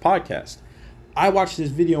close out this podcast. I watched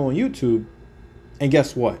this video on YouTube, and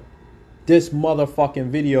guess what? This motherfucking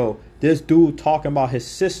video, this dude talking about his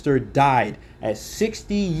sister died at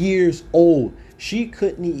 60 years old. She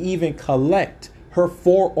couldn't even collect her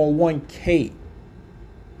 401k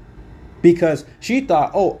because she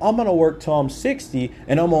thought, oh, I'm going to work till I'm 60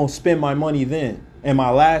 and I'm going to spend my money then in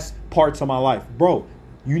my last parts of my life. Bro,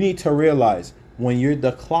 you need to realize when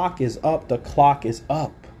the clock is up, the clock is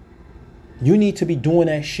up. You need to be doing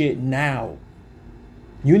that shit now.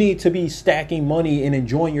 You need to be stacking money and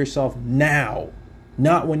enjoying yourself now.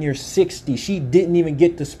 Not when you're 60. She didn't even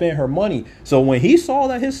get to spend her money. So when he saw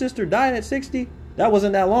that his sister died at 60, that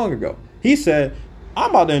wasn't that long ago. He said, I'm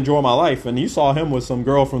about to enjoy my life. And you saw him with some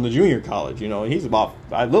girl from the junior college. You know, he's about,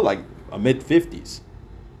 I look like a mid-50s.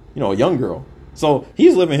 You know, a young girl. So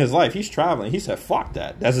he's living his life. He's traveling. He said, fuck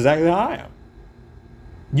that. That's exactly how I am.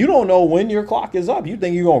 You don't know when your clock is up. You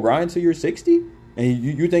think you're going to grind till you're 60? And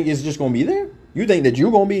you think it's just going to be there? You think that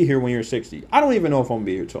you're going to be here when you're 60? I don't even know if I'm going to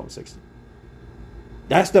be here till I'm 60.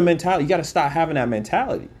 That's the mentality. You got to stop having that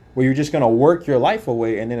mentality where you're just going to work your life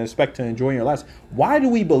away and then expect to enjoy your life. Why do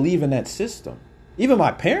we believe in that system? Even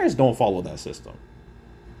my parents don't follow that system.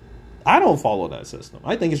 I don't follow that system.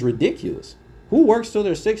 I think it's ridiculous. Who works till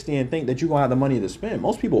they're 60 and think that you're going to have the money to spend?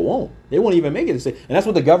 Most people won't. They won't even make it. And that's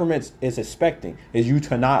what the government is expecting, is you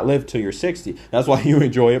to not live till you're 60. That's why you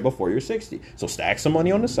enjoy it before you're 60. So stack some money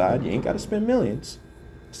on the side. You ain't got to spend millions.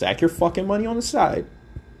 Stack your fucking money on the side.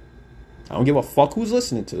 I don't give a fuck who's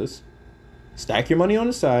listening to this. Stack your money on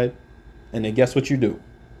the side. And then guess what you do?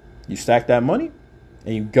 You stack that money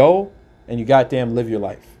and you go and you goddamn live your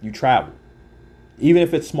life. You travel. Even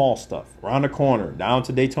if it's small stuff. Around the corner, down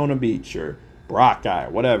to Daytona Beach or Boracay,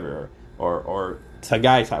 whatever, or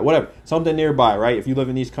Tagaytay, whatever, something nearby, right? If you live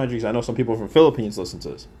in these countries, I know some people from Philippines listen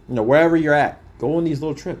to this. You know, wherever you're at, go on these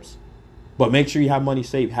little trips, but make sure you have money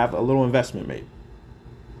saved, have a little investment made.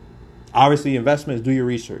 Obviously, investments, do your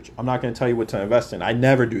research. I'm not going to tell you what to invest in. I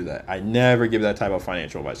never do that. I never give that type of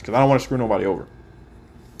financial advice because I don't want to screw nobody over.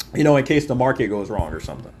 You know, in case the market goes wrong or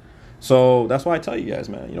something. So that's why I tell you guys,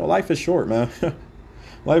 man. You know, life is short, man.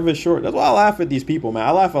 Life is short. That's why I laugh at these people, man.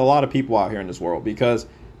 I laugh at a lot of people out here in this world because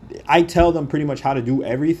I tell them pretty much how to do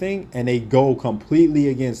everything and they go completely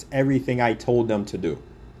against everything I told them to do.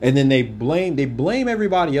 And then they blame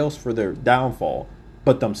everybody else for their downfall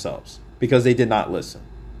but themselves because they did not listen.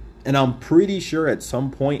 And I'm pretty sure at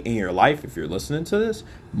some point in your life, if you're listening to this,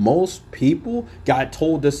 most people got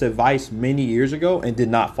told this advice many years ago and did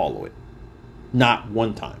not follow it. Not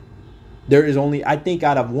one time. There is only, I think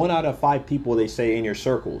out of 1 out of 5 people they say in your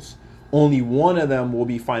circles, only one of them will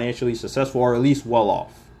be financially successful or at least well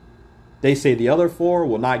off. They say the other 4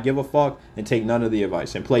 will not give a fuck and take none of the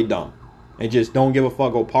advice and play dumb. And just don't give a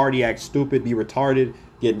fuck, go party, act stupid, be retarded.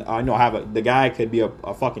 The guy could be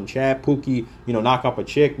a fucking Chad Pookie, you know, knock up a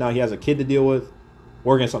chick. Now he has a kid to deal with.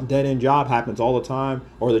 Working some dead-end job happens all the time.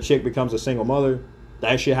 Or the chick becomes a single mother.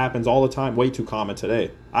 That shit happens all the time. Way too common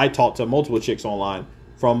today. I talked to multiple chicks online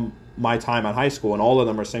from my time in high school, and all of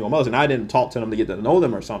them are single mothers. And I didn't talk to them to get to know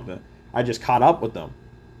them or something. I just caught up with them.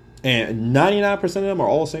 And 99% of them are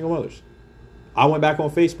all single mothers. I went back on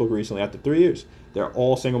Facebook recently after 3 years. They're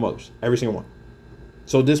all single mothers. Every single one.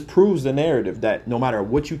 So this proves the narrative that no matter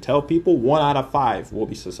what you tell people, 1 out of 5 will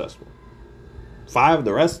be successful. 5,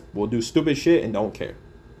 the rest will do stupid shit and don't care.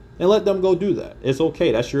 And let them go do that. It's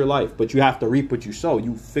okay. That's your life. But you have to reap what you sow.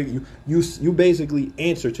 You basically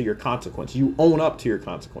answer to your consequences. You own up to your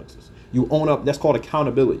consequences. You own up. That's called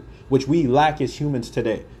accountability, which we lack as humans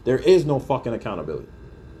today. There is no fucking accountability.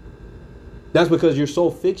 That's because you're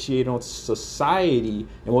so fixated on society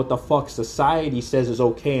and what the fuck society says is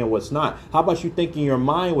okay and what's not. How about you think in your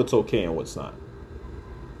mind what's okay and what's not?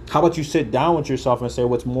 How about you sit down with yourself and say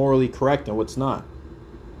what's morally correct and what's not?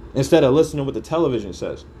 Instead of listening to what the television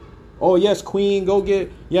says. Oh, yes, Queen, go get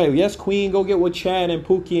with Chad and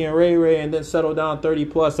Pookie and Ray Ray and then settle down 30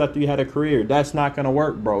 plus after you had a career. That's not going to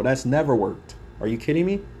work, bro. That's never worked. Are you kidding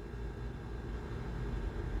me?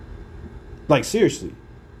 Like, seriously.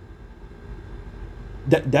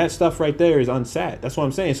 That stuff right there is unsad. That's what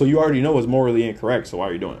I'm saying. So you already know it's morally incorrect. So why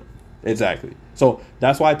are you doing it? Exactly. So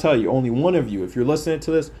that's why I tell you, only one of you, if you're listening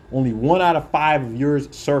to this, only 1 out of 5 of your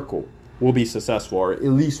circle will be successful or at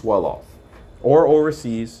least well off or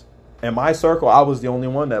overseas. In my circle, I was the only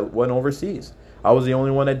one that went overseas. I was the only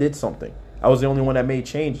one that did something. I was the only one that made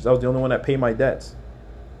changes. I was the only one that paid my debts.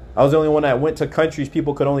 I was the only one that went to countries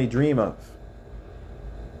people could only dream of.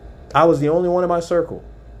 I was the only one in my circle.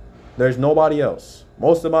 There's nobody else.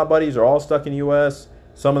 Most of my buddies are all stuck in the U.S.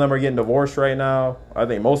 Some of them are getting divorced right now. I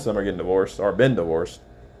think most of them are getting divorced or been divorced.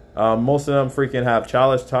 Most of them freaking have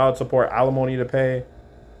child support, alimony to pay.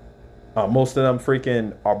 Most of them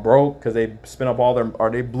freaking are broke because they spent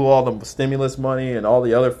up they blew all the stimulus money and all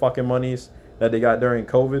the other fucking monies that they got during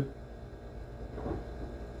COVID.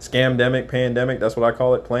 Scamdemic, pandemic, that's what I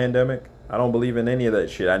call it, plandemic. I don't believe in any of that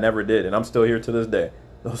shit. I never did, and I'm still here to this day.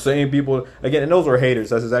 Those same people, again, and those were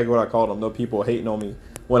haters. That's exactly what I called them. Those people hating on me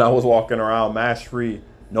when I was walking around mask-free,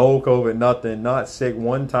 no COVID, nothing, not sick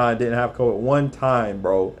one time, didn't have COVID one time,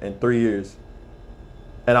 bro, in 3 years.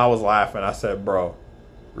 And I was laughing. I said, bro,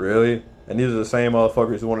 really? And these are the same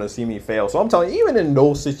motherfuckers who want to see me fail. So I'm telling you, even in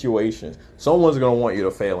those situations, someone's going to want you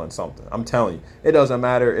to fail in something. I'm telling you. It doesn't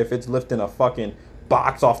matter if it's lifting a fucking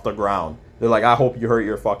box off the ground. They're like, I hope you hurt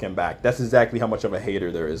your fucking back. That's exactly how much of a hater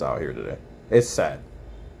there is out here today. It's sad.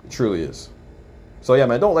 It truly is. So yeah,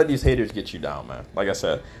 man, don't let these haters get you down, man. Like I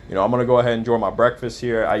said, I'm going to go ahead and enjoy my breakfast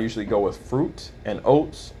here. I usually go with fruit and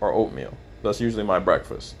oats or oatmeal. That's usually my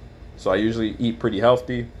breakfast. So I usually eat pretty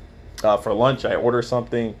healthy. For lunch, I order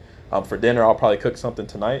something. For dinner, I'll probably cook something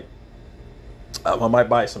tonight. I might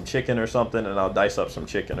buy some chicken or something, and I'll dice up some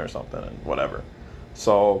chicken or something and whatever.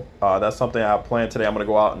 So that's something I have planned today. I'm going to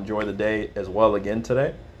go out and enjoy the day as well again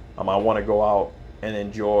today. I want to go out and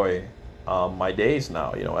enjoy my days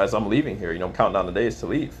now, as I'm leaving here, I'm counting down the days to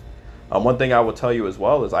leave. One thing I will tell you as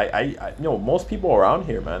well is I most people around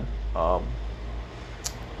here, man,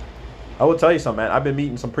 I will tell you something, man. I've been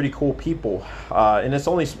meeting some pretty cool people, and it's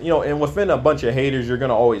only, and within a bunch of haters, you're going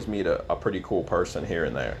to always meet a pretty cool person here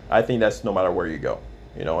and there. I think that's no matter where you go,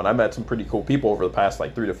 and I met some pretty cool people over the past, 3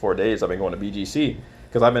 to 4 days. I've been going to BGC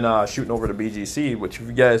because I've been shooting over to BGC, which if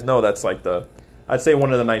you guys know, that's I'd say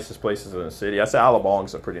one of the nicest places in the city. I'd say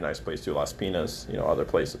Alabong's a pretty nice place too, Las Pinas, other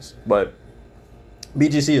places. But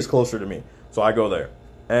BGC is closer to me, so I go there.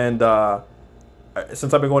 And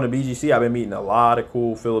since I've been going to BGC, I've been meeting a lot of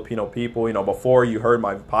cool Filipino people. Before you heard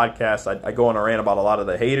my podcast, I go on a rant about a lot of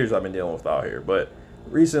the haters I've been dealing with out here. But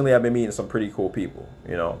recently, I've been meeting some pretty cool people,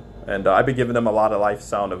 and I've been giving them a lot of life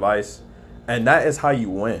sound advice. And that is how you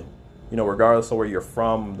win, regardless of where you're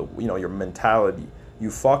from, your mentality. You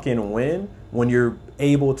fucking win when you're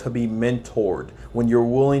able to be mentored, when you're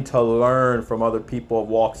willing to learn from other people of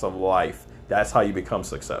walks of life. That's how you become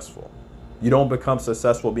successful. You don't become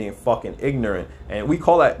successful being fucking ignorant. And we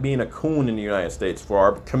call that being a coon in the United States for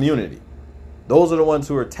our community. Those are the ones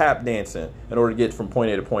who are tap dancing in order to get from point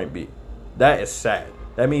A to point B. That is sad.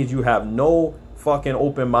 That means you have no fucking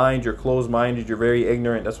open mind. You're closed-minded. You're very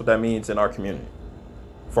ignorant. That's what that means in our community.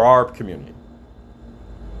 For our community.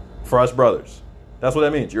 For us brothers. That's what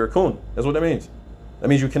that means. You're a coon. That's what that means. That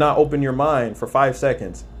means you cannot open your mind for 5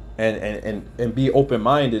 seconds and be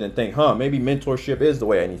open-minded and think, maybe mentorship is the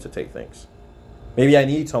way I need to take things. Maybe I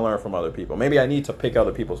need to learn from other people. Maybe I need to pick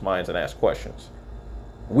other people's minds and ask questions.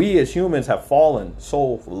 We as humans have fallen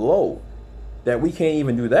so low that we can't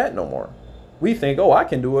even do that no more. We think, I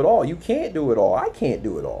can do it all. You can't do it all. I can't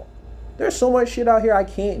do it all. There's so much shit out here I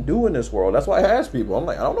can't do in this world. That's why I ask people. I'm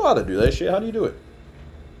like, I don't know how to do that shit. How do you do it?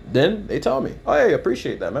 Then they tell me, oh, hey, I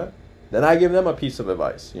appreciate that, man. Then I give them a piece of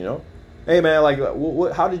advice, Hey, man,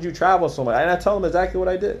 how did you travel so much? And I tell them exactly what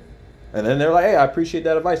I did. And then they're like, hey, I appreciate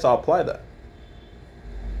that advice. I'll apply that.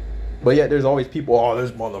 But yet there's always people,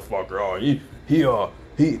 this motherfucker, he got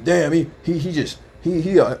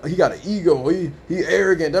an ego. He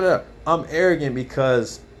arrogant. I'm arrogant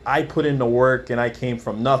because I put in the work and I came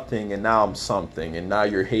from nothing and now I'm something. And now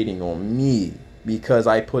you're hating on me. Because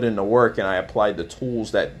I put in the work and I applied the tools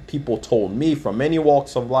that people told me from many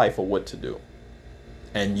walks of life of what to do.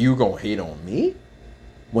 And you gonna hate on me?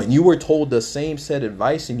 When you were told the same set of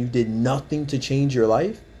advice and you did nothing to change your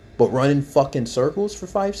life, but run in fucking circles for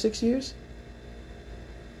 5-6 years?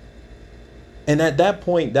 And at that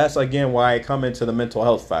point, that's again why I come into the mental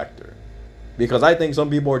health factor. Because I think some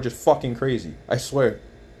people are just fucking crazy. I swear.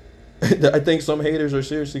 I think some haters are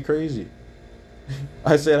seriously crazy.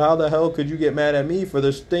 I said, how the hell could you get mad at me for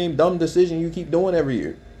the same dumb decision you keep doing every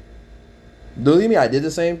year? Believe me, I did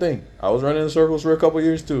the same thing. I was running in circles for a couple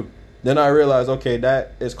years too. Then I realized, okay,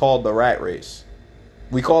 that is called the rat race.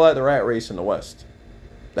 We call that the rat race in the West.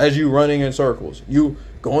 That's you running in circles. You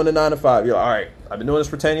going to 9 to 5. You're like, all right, I've been doing this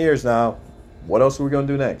for 10 years now. What else are we going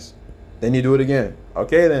to do next? Then you do it again.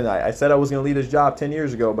 Okay, then I said I was going to leave this job 10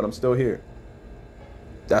 years ago, but I'm still here.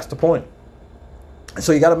 That's the point.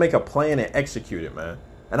 So you got to make a plan and execute it, man.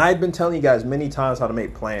 And I've been telling you guys many times how to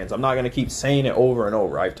make plans. I'm not going to keep saying it over and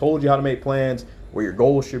over. I've told you how to make plans, where your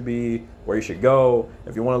goals should be, where you should go.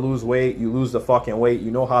 If you want to lose weight, you lose the fucking weight. You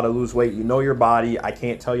know how to lose weight. You know your body. I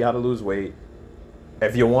can't tell you how to lose weight.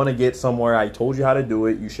 If you want to get somewhere, I told you how to do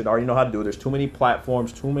it. You should already know how to do it. There's too many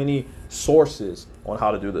platforms, too many sources on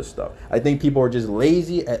how to do this stuff. I think people are just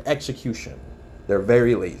lazy at execution. They're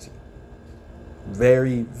very lazy.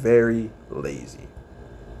 Very, very lazy.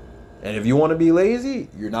 And if you want to be lazy,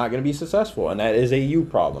 you're not going to be successful. And that is a you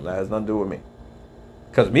problem. That has nothing to do with me.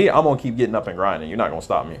 Because me, I'm going to keep getting up and grinding. You're not going to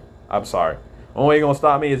stop me. I'm sorry. The only way you're going to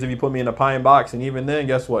stop me is if you put me in a pine box. And even then,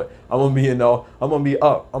 guess what? I'm going to be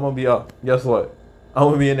up. I'm going to be up. Guess what? I'm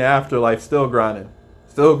going to be in the afterlife still grinding.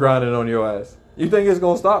 Still grinding on your ass. You think it's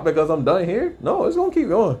going to stop because I'm done here? No, it's going to keep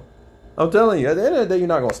going. I'm telling you, at the end of the day, you're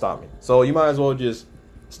not going to stop me. So you might as well just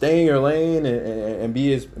Stay in your lane and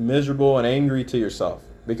be as miserable and angry to yourself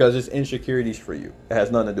because it's insecurities for you. It has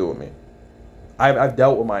nothing to do with me. I've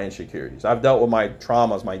dealt with my insecurities. I've dealt with my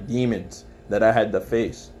traumas, my demons that I had to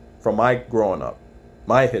face from my growing up,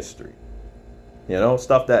 my history. You know,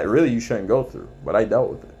 stuff that really you shouldn't go through, but I dealt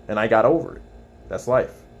with it and I got over it. That's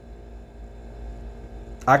life.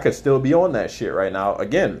 I could still be on that shit right now.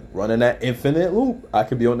 Again, running that infinite loop. I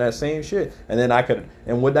could be on that same shit. And then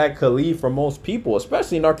and what that could lead for most people,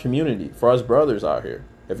 especially in our community, for us brothers out here,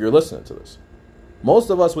 if you're listening to this.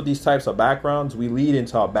 Most of us with these types of backgrounds, we lead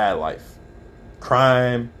into a bad life.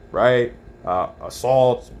 Crime, right?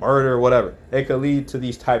 Assaults, murder, whatever. It could lead to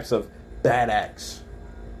these types of bad acts.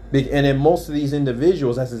 And in most of these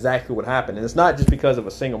individuals, that's exactly what happened. And it's not just because of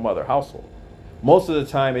a single mother household. Most of the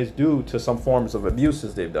time it's due to some forms of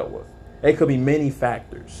abuses they've dealt with. It could be many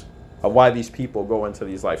factors of why these people go into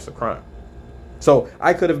these lives of crime. So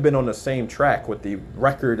I could have been on the same track with the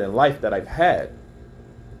record and life that I've had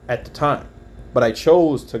at the time. But I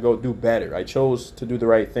chose to go do better. I chose to do the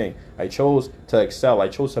right thing. I chose to excel. I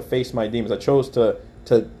chose to face my demons. I chose to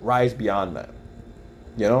rise beyond that.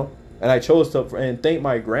 You know? And I chose to and thank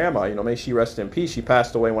my grandma. You know, may she rest in peace. She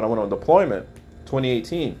passed away when I went on deployment,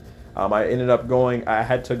 2018. I ended up going, I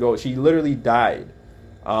had to go, she literally died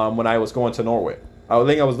when I was going to Norway. I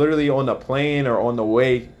think I was literally on the plane or on the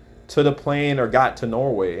way to the plane or got to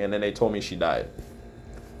Norway, and then they told me she died.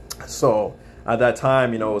 So at that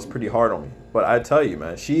time, you know, it was pretty hard on me. But I tell you,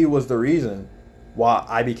 man, she was the reason why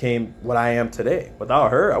I became what I am today. Without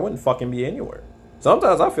her, I wouldn't fucking be anywhere.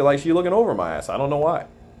 Sometimes I feel like she's looking over my ass. I don't know why.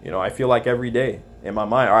 You know, I feel like every day in my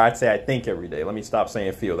mind, or I'd say I think every day. Let me stop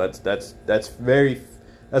saying feel. That's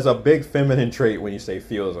a big feminine trait when you say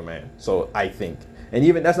feel as a man. So I think. And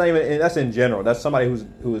even that's in general. That's somebody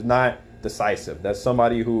who is not decisive. That's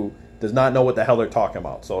somebody who does not know what the hell they're talking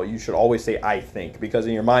about. So you should always say I think, because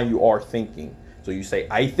in your mind you are thinking. So you say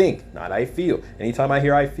I think, not I feel. Anytime I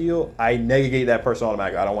hear I feel, I negate that person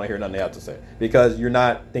automatically. I don't want to hear nothing they have to say because you're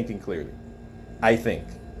not thinking clearly. I think.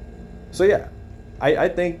 So yeah, I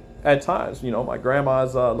think at times, you know, my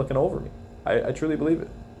grandma's looking over me. I truly believe it.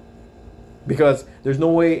 Because there's no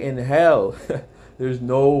way in hell,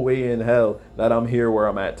 that I'm here where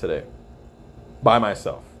I'm at today by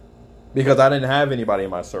myself. Because I didn't have anybody in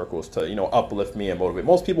my circles to, you know, uplift me and motivate.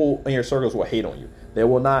 Most people in your circles will hate on you. They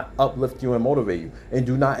will not uplift you and motivate you. And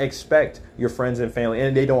do not expect your friends and family,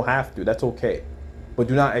 and they don't have to, that's okay. But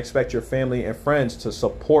do not expect your family and friends to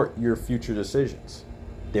support your future decisions.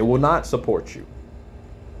 They will not support you.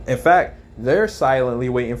 In fact, they're silently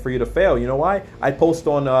waiting for you to fail. You know why? I post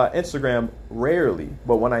on Instagram rarely,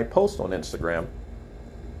 but when I post on Instagram,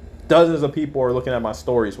 dozens of people are looking at my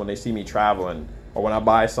stories when they see me traveling, or when I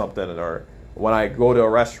buy something, or when I go to a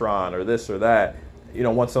restaurant, or this or that. You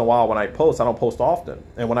know, once in a while when I post, I don't post often.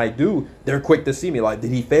 And when I do, they're quick to see me. Like,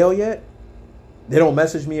 did he fail yet? They don't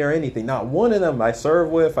message me or anything. Not one of them I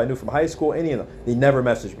served with, I knew from high school, any of them. They never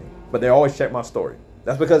message me, but they always check my story.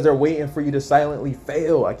 That's because they're waiting for you to silently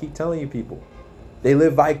fail. I keep telling you, people. They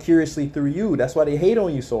live vicariously through you. That's why they hate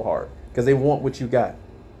on you so hard, because they want what you got.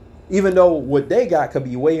 Even though what they got could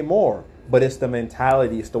be way more, but it's the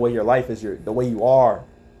mentality. It's the way your life is, the way you are.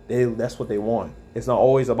 That's what they want. It's not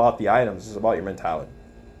always about the items. It's about your mentality.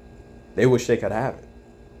 They wish they could have it.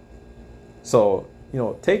 So, you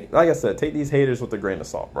know, like I said, take these haters with a grain of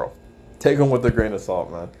salt, bro. Take them with a grain of salt,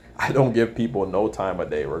 man. I don't give people no time of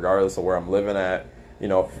day, regardless of where I'm living at. You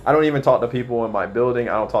know, I don't even talk to people in my building.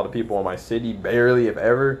 I don't talk to people in my city, barely, if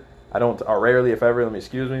ever. Rarely, if ever,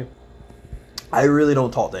 excuse me. I really don't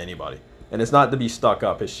talk to anybody. And it's not to be stuck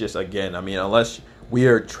up. It's just, again, I mean, unless we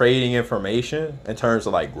are trading information in terms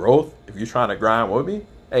of like growth, if you're trying to grind with me,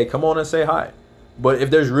 hey, come on and say hi. But if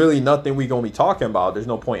there's really nothing we going to be talking about, there's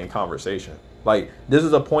no point in conversation. Like, this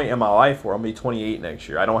is a point in my life where I'm going to be 28 next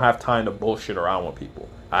year. I don't have time to bullshit around with people.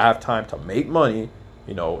 I have time to make money.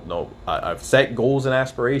 You know, I've set goals and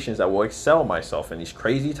aspirations that will excel myself in these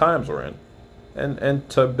crazy times we're in, and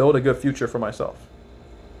to build a good future for myself.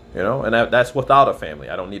 You know, and that's without a family.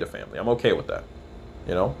 I don't need a family. I'm okay with that.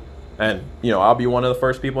 You know, and you know, I'll be one of the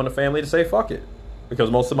first people in the family to say fuck it, because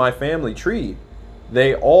most of my family tree,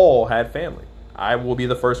 they all had family. I will be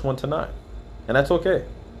the first one to not, and that's okay.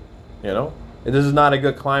 You know, this is not a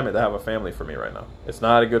good climate to have a family for me right now. It's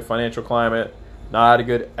not a good financial climate, not a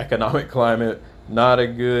good economic climate. Not a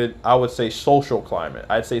good, I would say, social climate.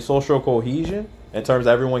 I'd say social cohesion in terms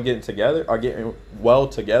of everyone getting together or getting well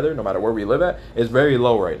together, no matter where we live at, is very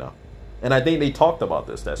low right now. And I think they talked about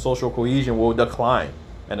this, that social cohesion will decline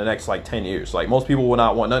in the next like 10 years. Like, most people will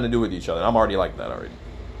not want nothing to do with each other. I'm already like that already,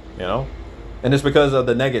 you know? And it's because of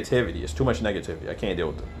the negativity. It's too much negativity. I can't deal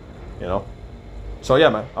with it, you know? So yeah,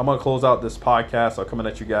 man, I'm gonna close out this podcast. I'm coming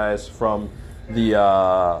at you guys from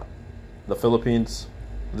the Philippines.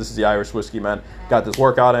 This is the Irish Whiskey, man. Got this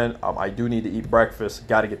workout in. I do need to eat breakfast.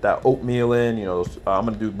 Got to get that oatmeal in. You know, I'm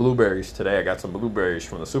gonna do blueberries today. I got some blueberries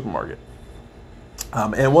from the supermarket.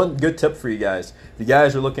 And one good tip for you guys: if you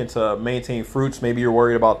guys are looking to maintain fruits, maybe you're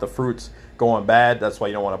worried about the fruits going bad. That's why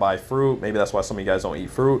you don't want to buy fruit. Maybe that's why some of you guys don't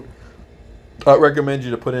eat fruit. I recommend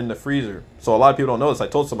you to put it in the freezer. So a lot of people don't know this. I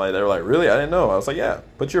told somebody, they were like, "Really? I didn't know." I was like, "Yeah,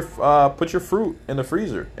 put your fruit in the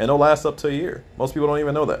freezer, and it'll last up to a year." Most people don't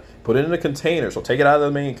even know that. Put it in a container. So take it out of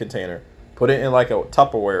the main container, put it in like a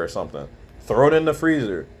Tupperware or something. Throw it in the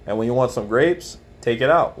freezer, and when you want some grapes, take it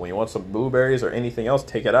out. When you want some blueberries or anything else,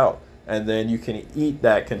 take it out, and then you can eat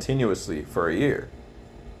that continuously for a year.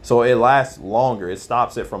 So it lasts longer. It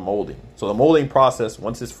stops it from molding. So the molding process,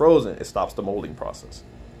 once it's frozen, it stops the molding process.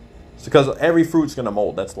 Because every fruit's gonna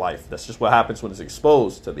mold. That's life. That's just what happens when it's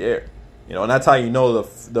exposed to the air, you know. And that's how you know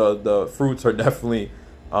the fruits are definitely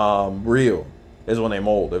real, is when they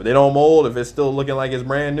mold. If they don't mold, if it's still looking like it's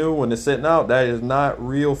brand new when it's sitting out, that is not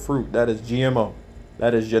real fruit. That is GMO.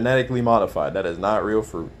 That is genetically modified. That is not real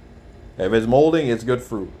fruit. If it's molding, it's good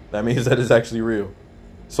fruit. That means that it's actually real.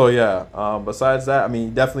 So yeah. Besides that, I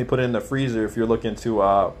mean, definitely put it in the freezer if you're looking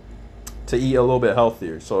to eat a little bit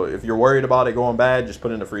healthier. So if you're worried about it going bad, just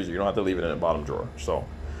put it in the freezer. You don't have to leave it in the bottom drawer. So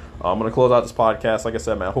I'm going to close out this podcast. Like I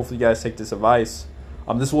said, man, hopefully you guys take this advice.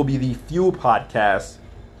 This will be the few podcasts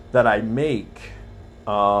that I make.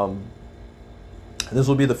 This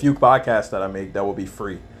will be the few podcasts that I make that will be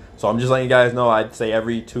free. So I'm just letting you guys know, I'd say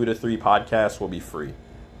every 2 to 3 podcasts will be free.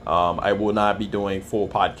 I will not be doing full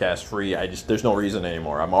podcast free. There's no reason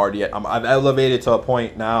anymore. I've elevated to a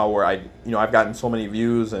point now where I've gotten so many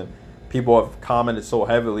views and people have commented so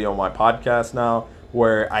heavily on my podcast now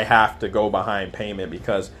where I have to go behind payment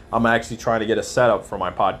because I'm actually trying to get a setup for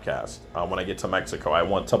my podcast. When I get to Mexico, I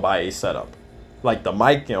want to buy a setup, like the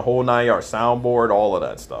mic and whole 9-yard soundboard, all of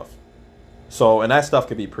that stuff. So, and that stuff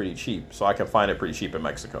could be pretty cheap. So I can find it pretty cheap in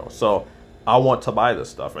Mexico. So I want to buy this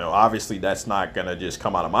stuff. You know, obviously that's not going to just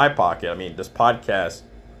come out of my pocket. I mean, this podcast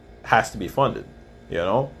has to be funded, you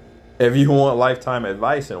know? If you want lifetime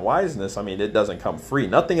advice and wiseness, I mean, it doesn't come free.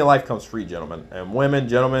 Nothing in life comes free, gentlemen. And women,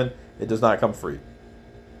 gentlemen, it does not come free.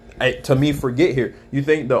 To me, forget here. You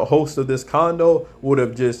think the host of this condo would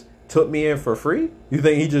have just took me in for free? You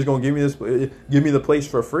think he's just going to give me the place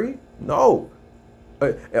for free? No.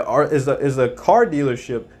 Is a car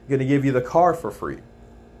dealership going to give you the car for free?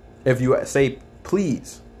 If you say,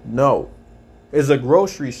 please, no. Is a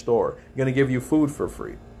grocery store going to give you food for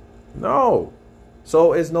free? No.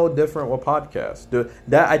 So it's no different with podcasts.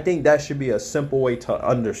 I think that should be a simple way to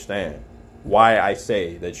understand why I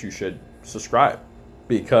say that you should subscribe.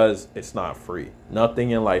 Because it's not free.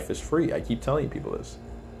 Nothing in life is free. I keep telling people this.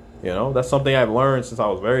 You know, that's something I've learned since I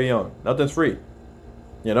was very young. Nothing's free.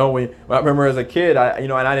 You know, I remember as a kid,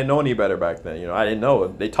 and I didn't know any better back then. You know, I didn't know.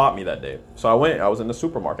 They taught me that day. So I was in the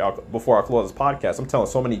supermarket. Before I close this podcast, I'm telling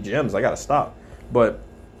so many gems, I got to stop. But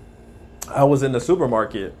I was in the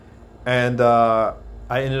supermarket, and I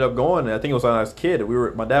ended up going, I think it was when I was a kid.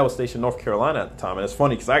 My dad was stationed in North Carolina at the time. And it's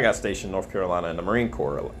funny because I got stationed in North Carolina in the Marine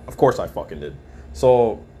Corps. Of course I fucking did.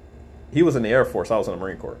 So he was in the Air Force. I was in the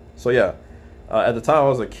Marine Corps. So yeah, at the time I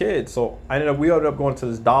was a kid. So we ended up going to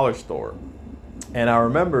this dollar store. And I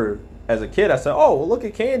remember as a kid, I said, oh, well, look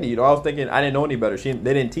at candy. You know, I was thinking I didn't know any better. They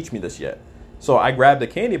didn't teach me this yet. So I grabbed a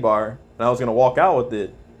candy bar and I was going to walk out with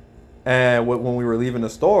it. And when we were leaving the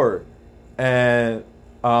store, and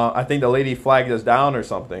I think the lady flagged us down or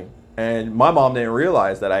something. And my mom didn't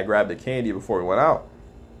realize that I grabbed the candy before we went out.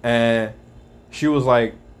 And she was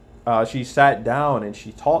like, she sat down and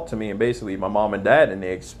she talked to me, and basically my mom and dad, and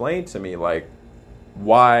they explained to me like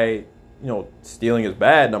why, stealing is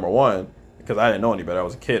bad, number one, because I didn't know any better. I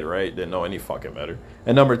was a kid, right? Didn't know any fucking better.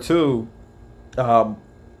 And number two,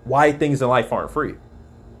 why things in life aren't free.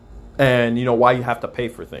 And, why you have to pay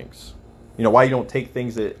for things. Why you don't take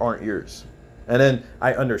things that aren't yours. And then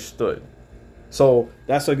I understood. So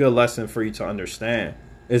that's a good lesson for you to understand,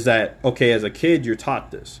 is that, okay, as a kid, you're taught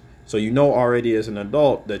this. So already as an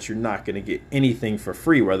adult that you're not going to get anything for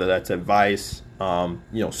free, whether that's advice,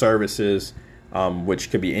 services, which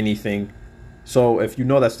could be anything. So if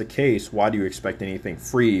that's the case, why do you expect anything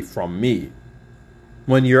free from me?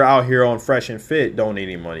 When you're out here on Fresh and Fit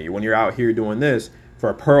donating money, when you're out here doing this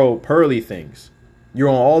for pearly things, you're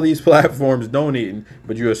on all these platforms donating,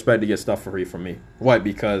 but you expect to get stuff for free from me. What?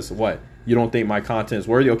 Because what? You don't think my content is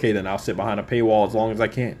worthy? Okay, then I'll sit behind a paywall as long as I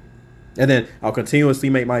can. And then I'll continuously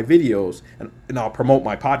make my videos and I'll promote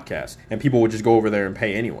my podcast. And people will just go over there and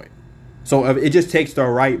pay anyway. So it just takes the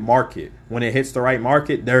right market. When it hits the right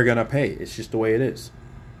market, they're going to pay. It's just the way it is.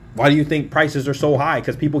 Why do you think prices are so high?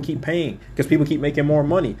 Because people keep paying. Because people keep making more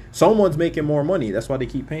money. Someone's making more money. That's why they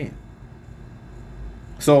keep paying.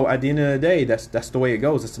 So at the end of the day, that's the way it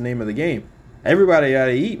goes. That's the name of the game. Everybody got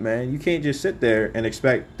to eat, man. You can't just sit there and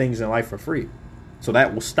expect things in life for free. So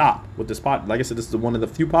that will stop with this pod. Like I said, this is one of the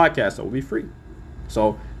few podcasts that will be free.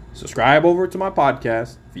 So subscribe over to my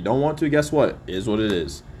podcast. If you don't want to, guess what? It is what it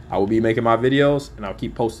is. I will be making my videos, and I'll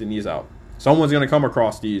keep posting these out. Someone's going to come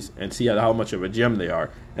across these and see how much of a gem they are,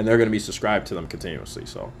 and they're going to be subscribed to them continuously.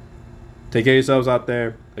 So take care of yourselves out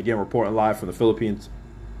there. Again, reporting live from the Philippines.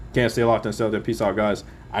 Can't stay locked and stay out there. Peace out, guys.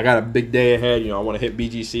 I got a big day ahead. I want to hit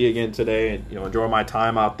BGC again today and, enjoy my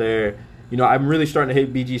time out there. I'm really starting to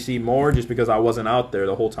hit BGC more just because I wasn't out there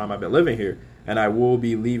the whole time I've been living here. And I will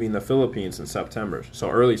be leaving the Philippines in September. So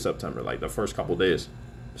early September, like the first couple days.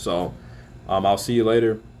 So I'll see you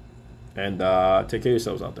later. And take care of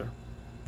yourselves out there.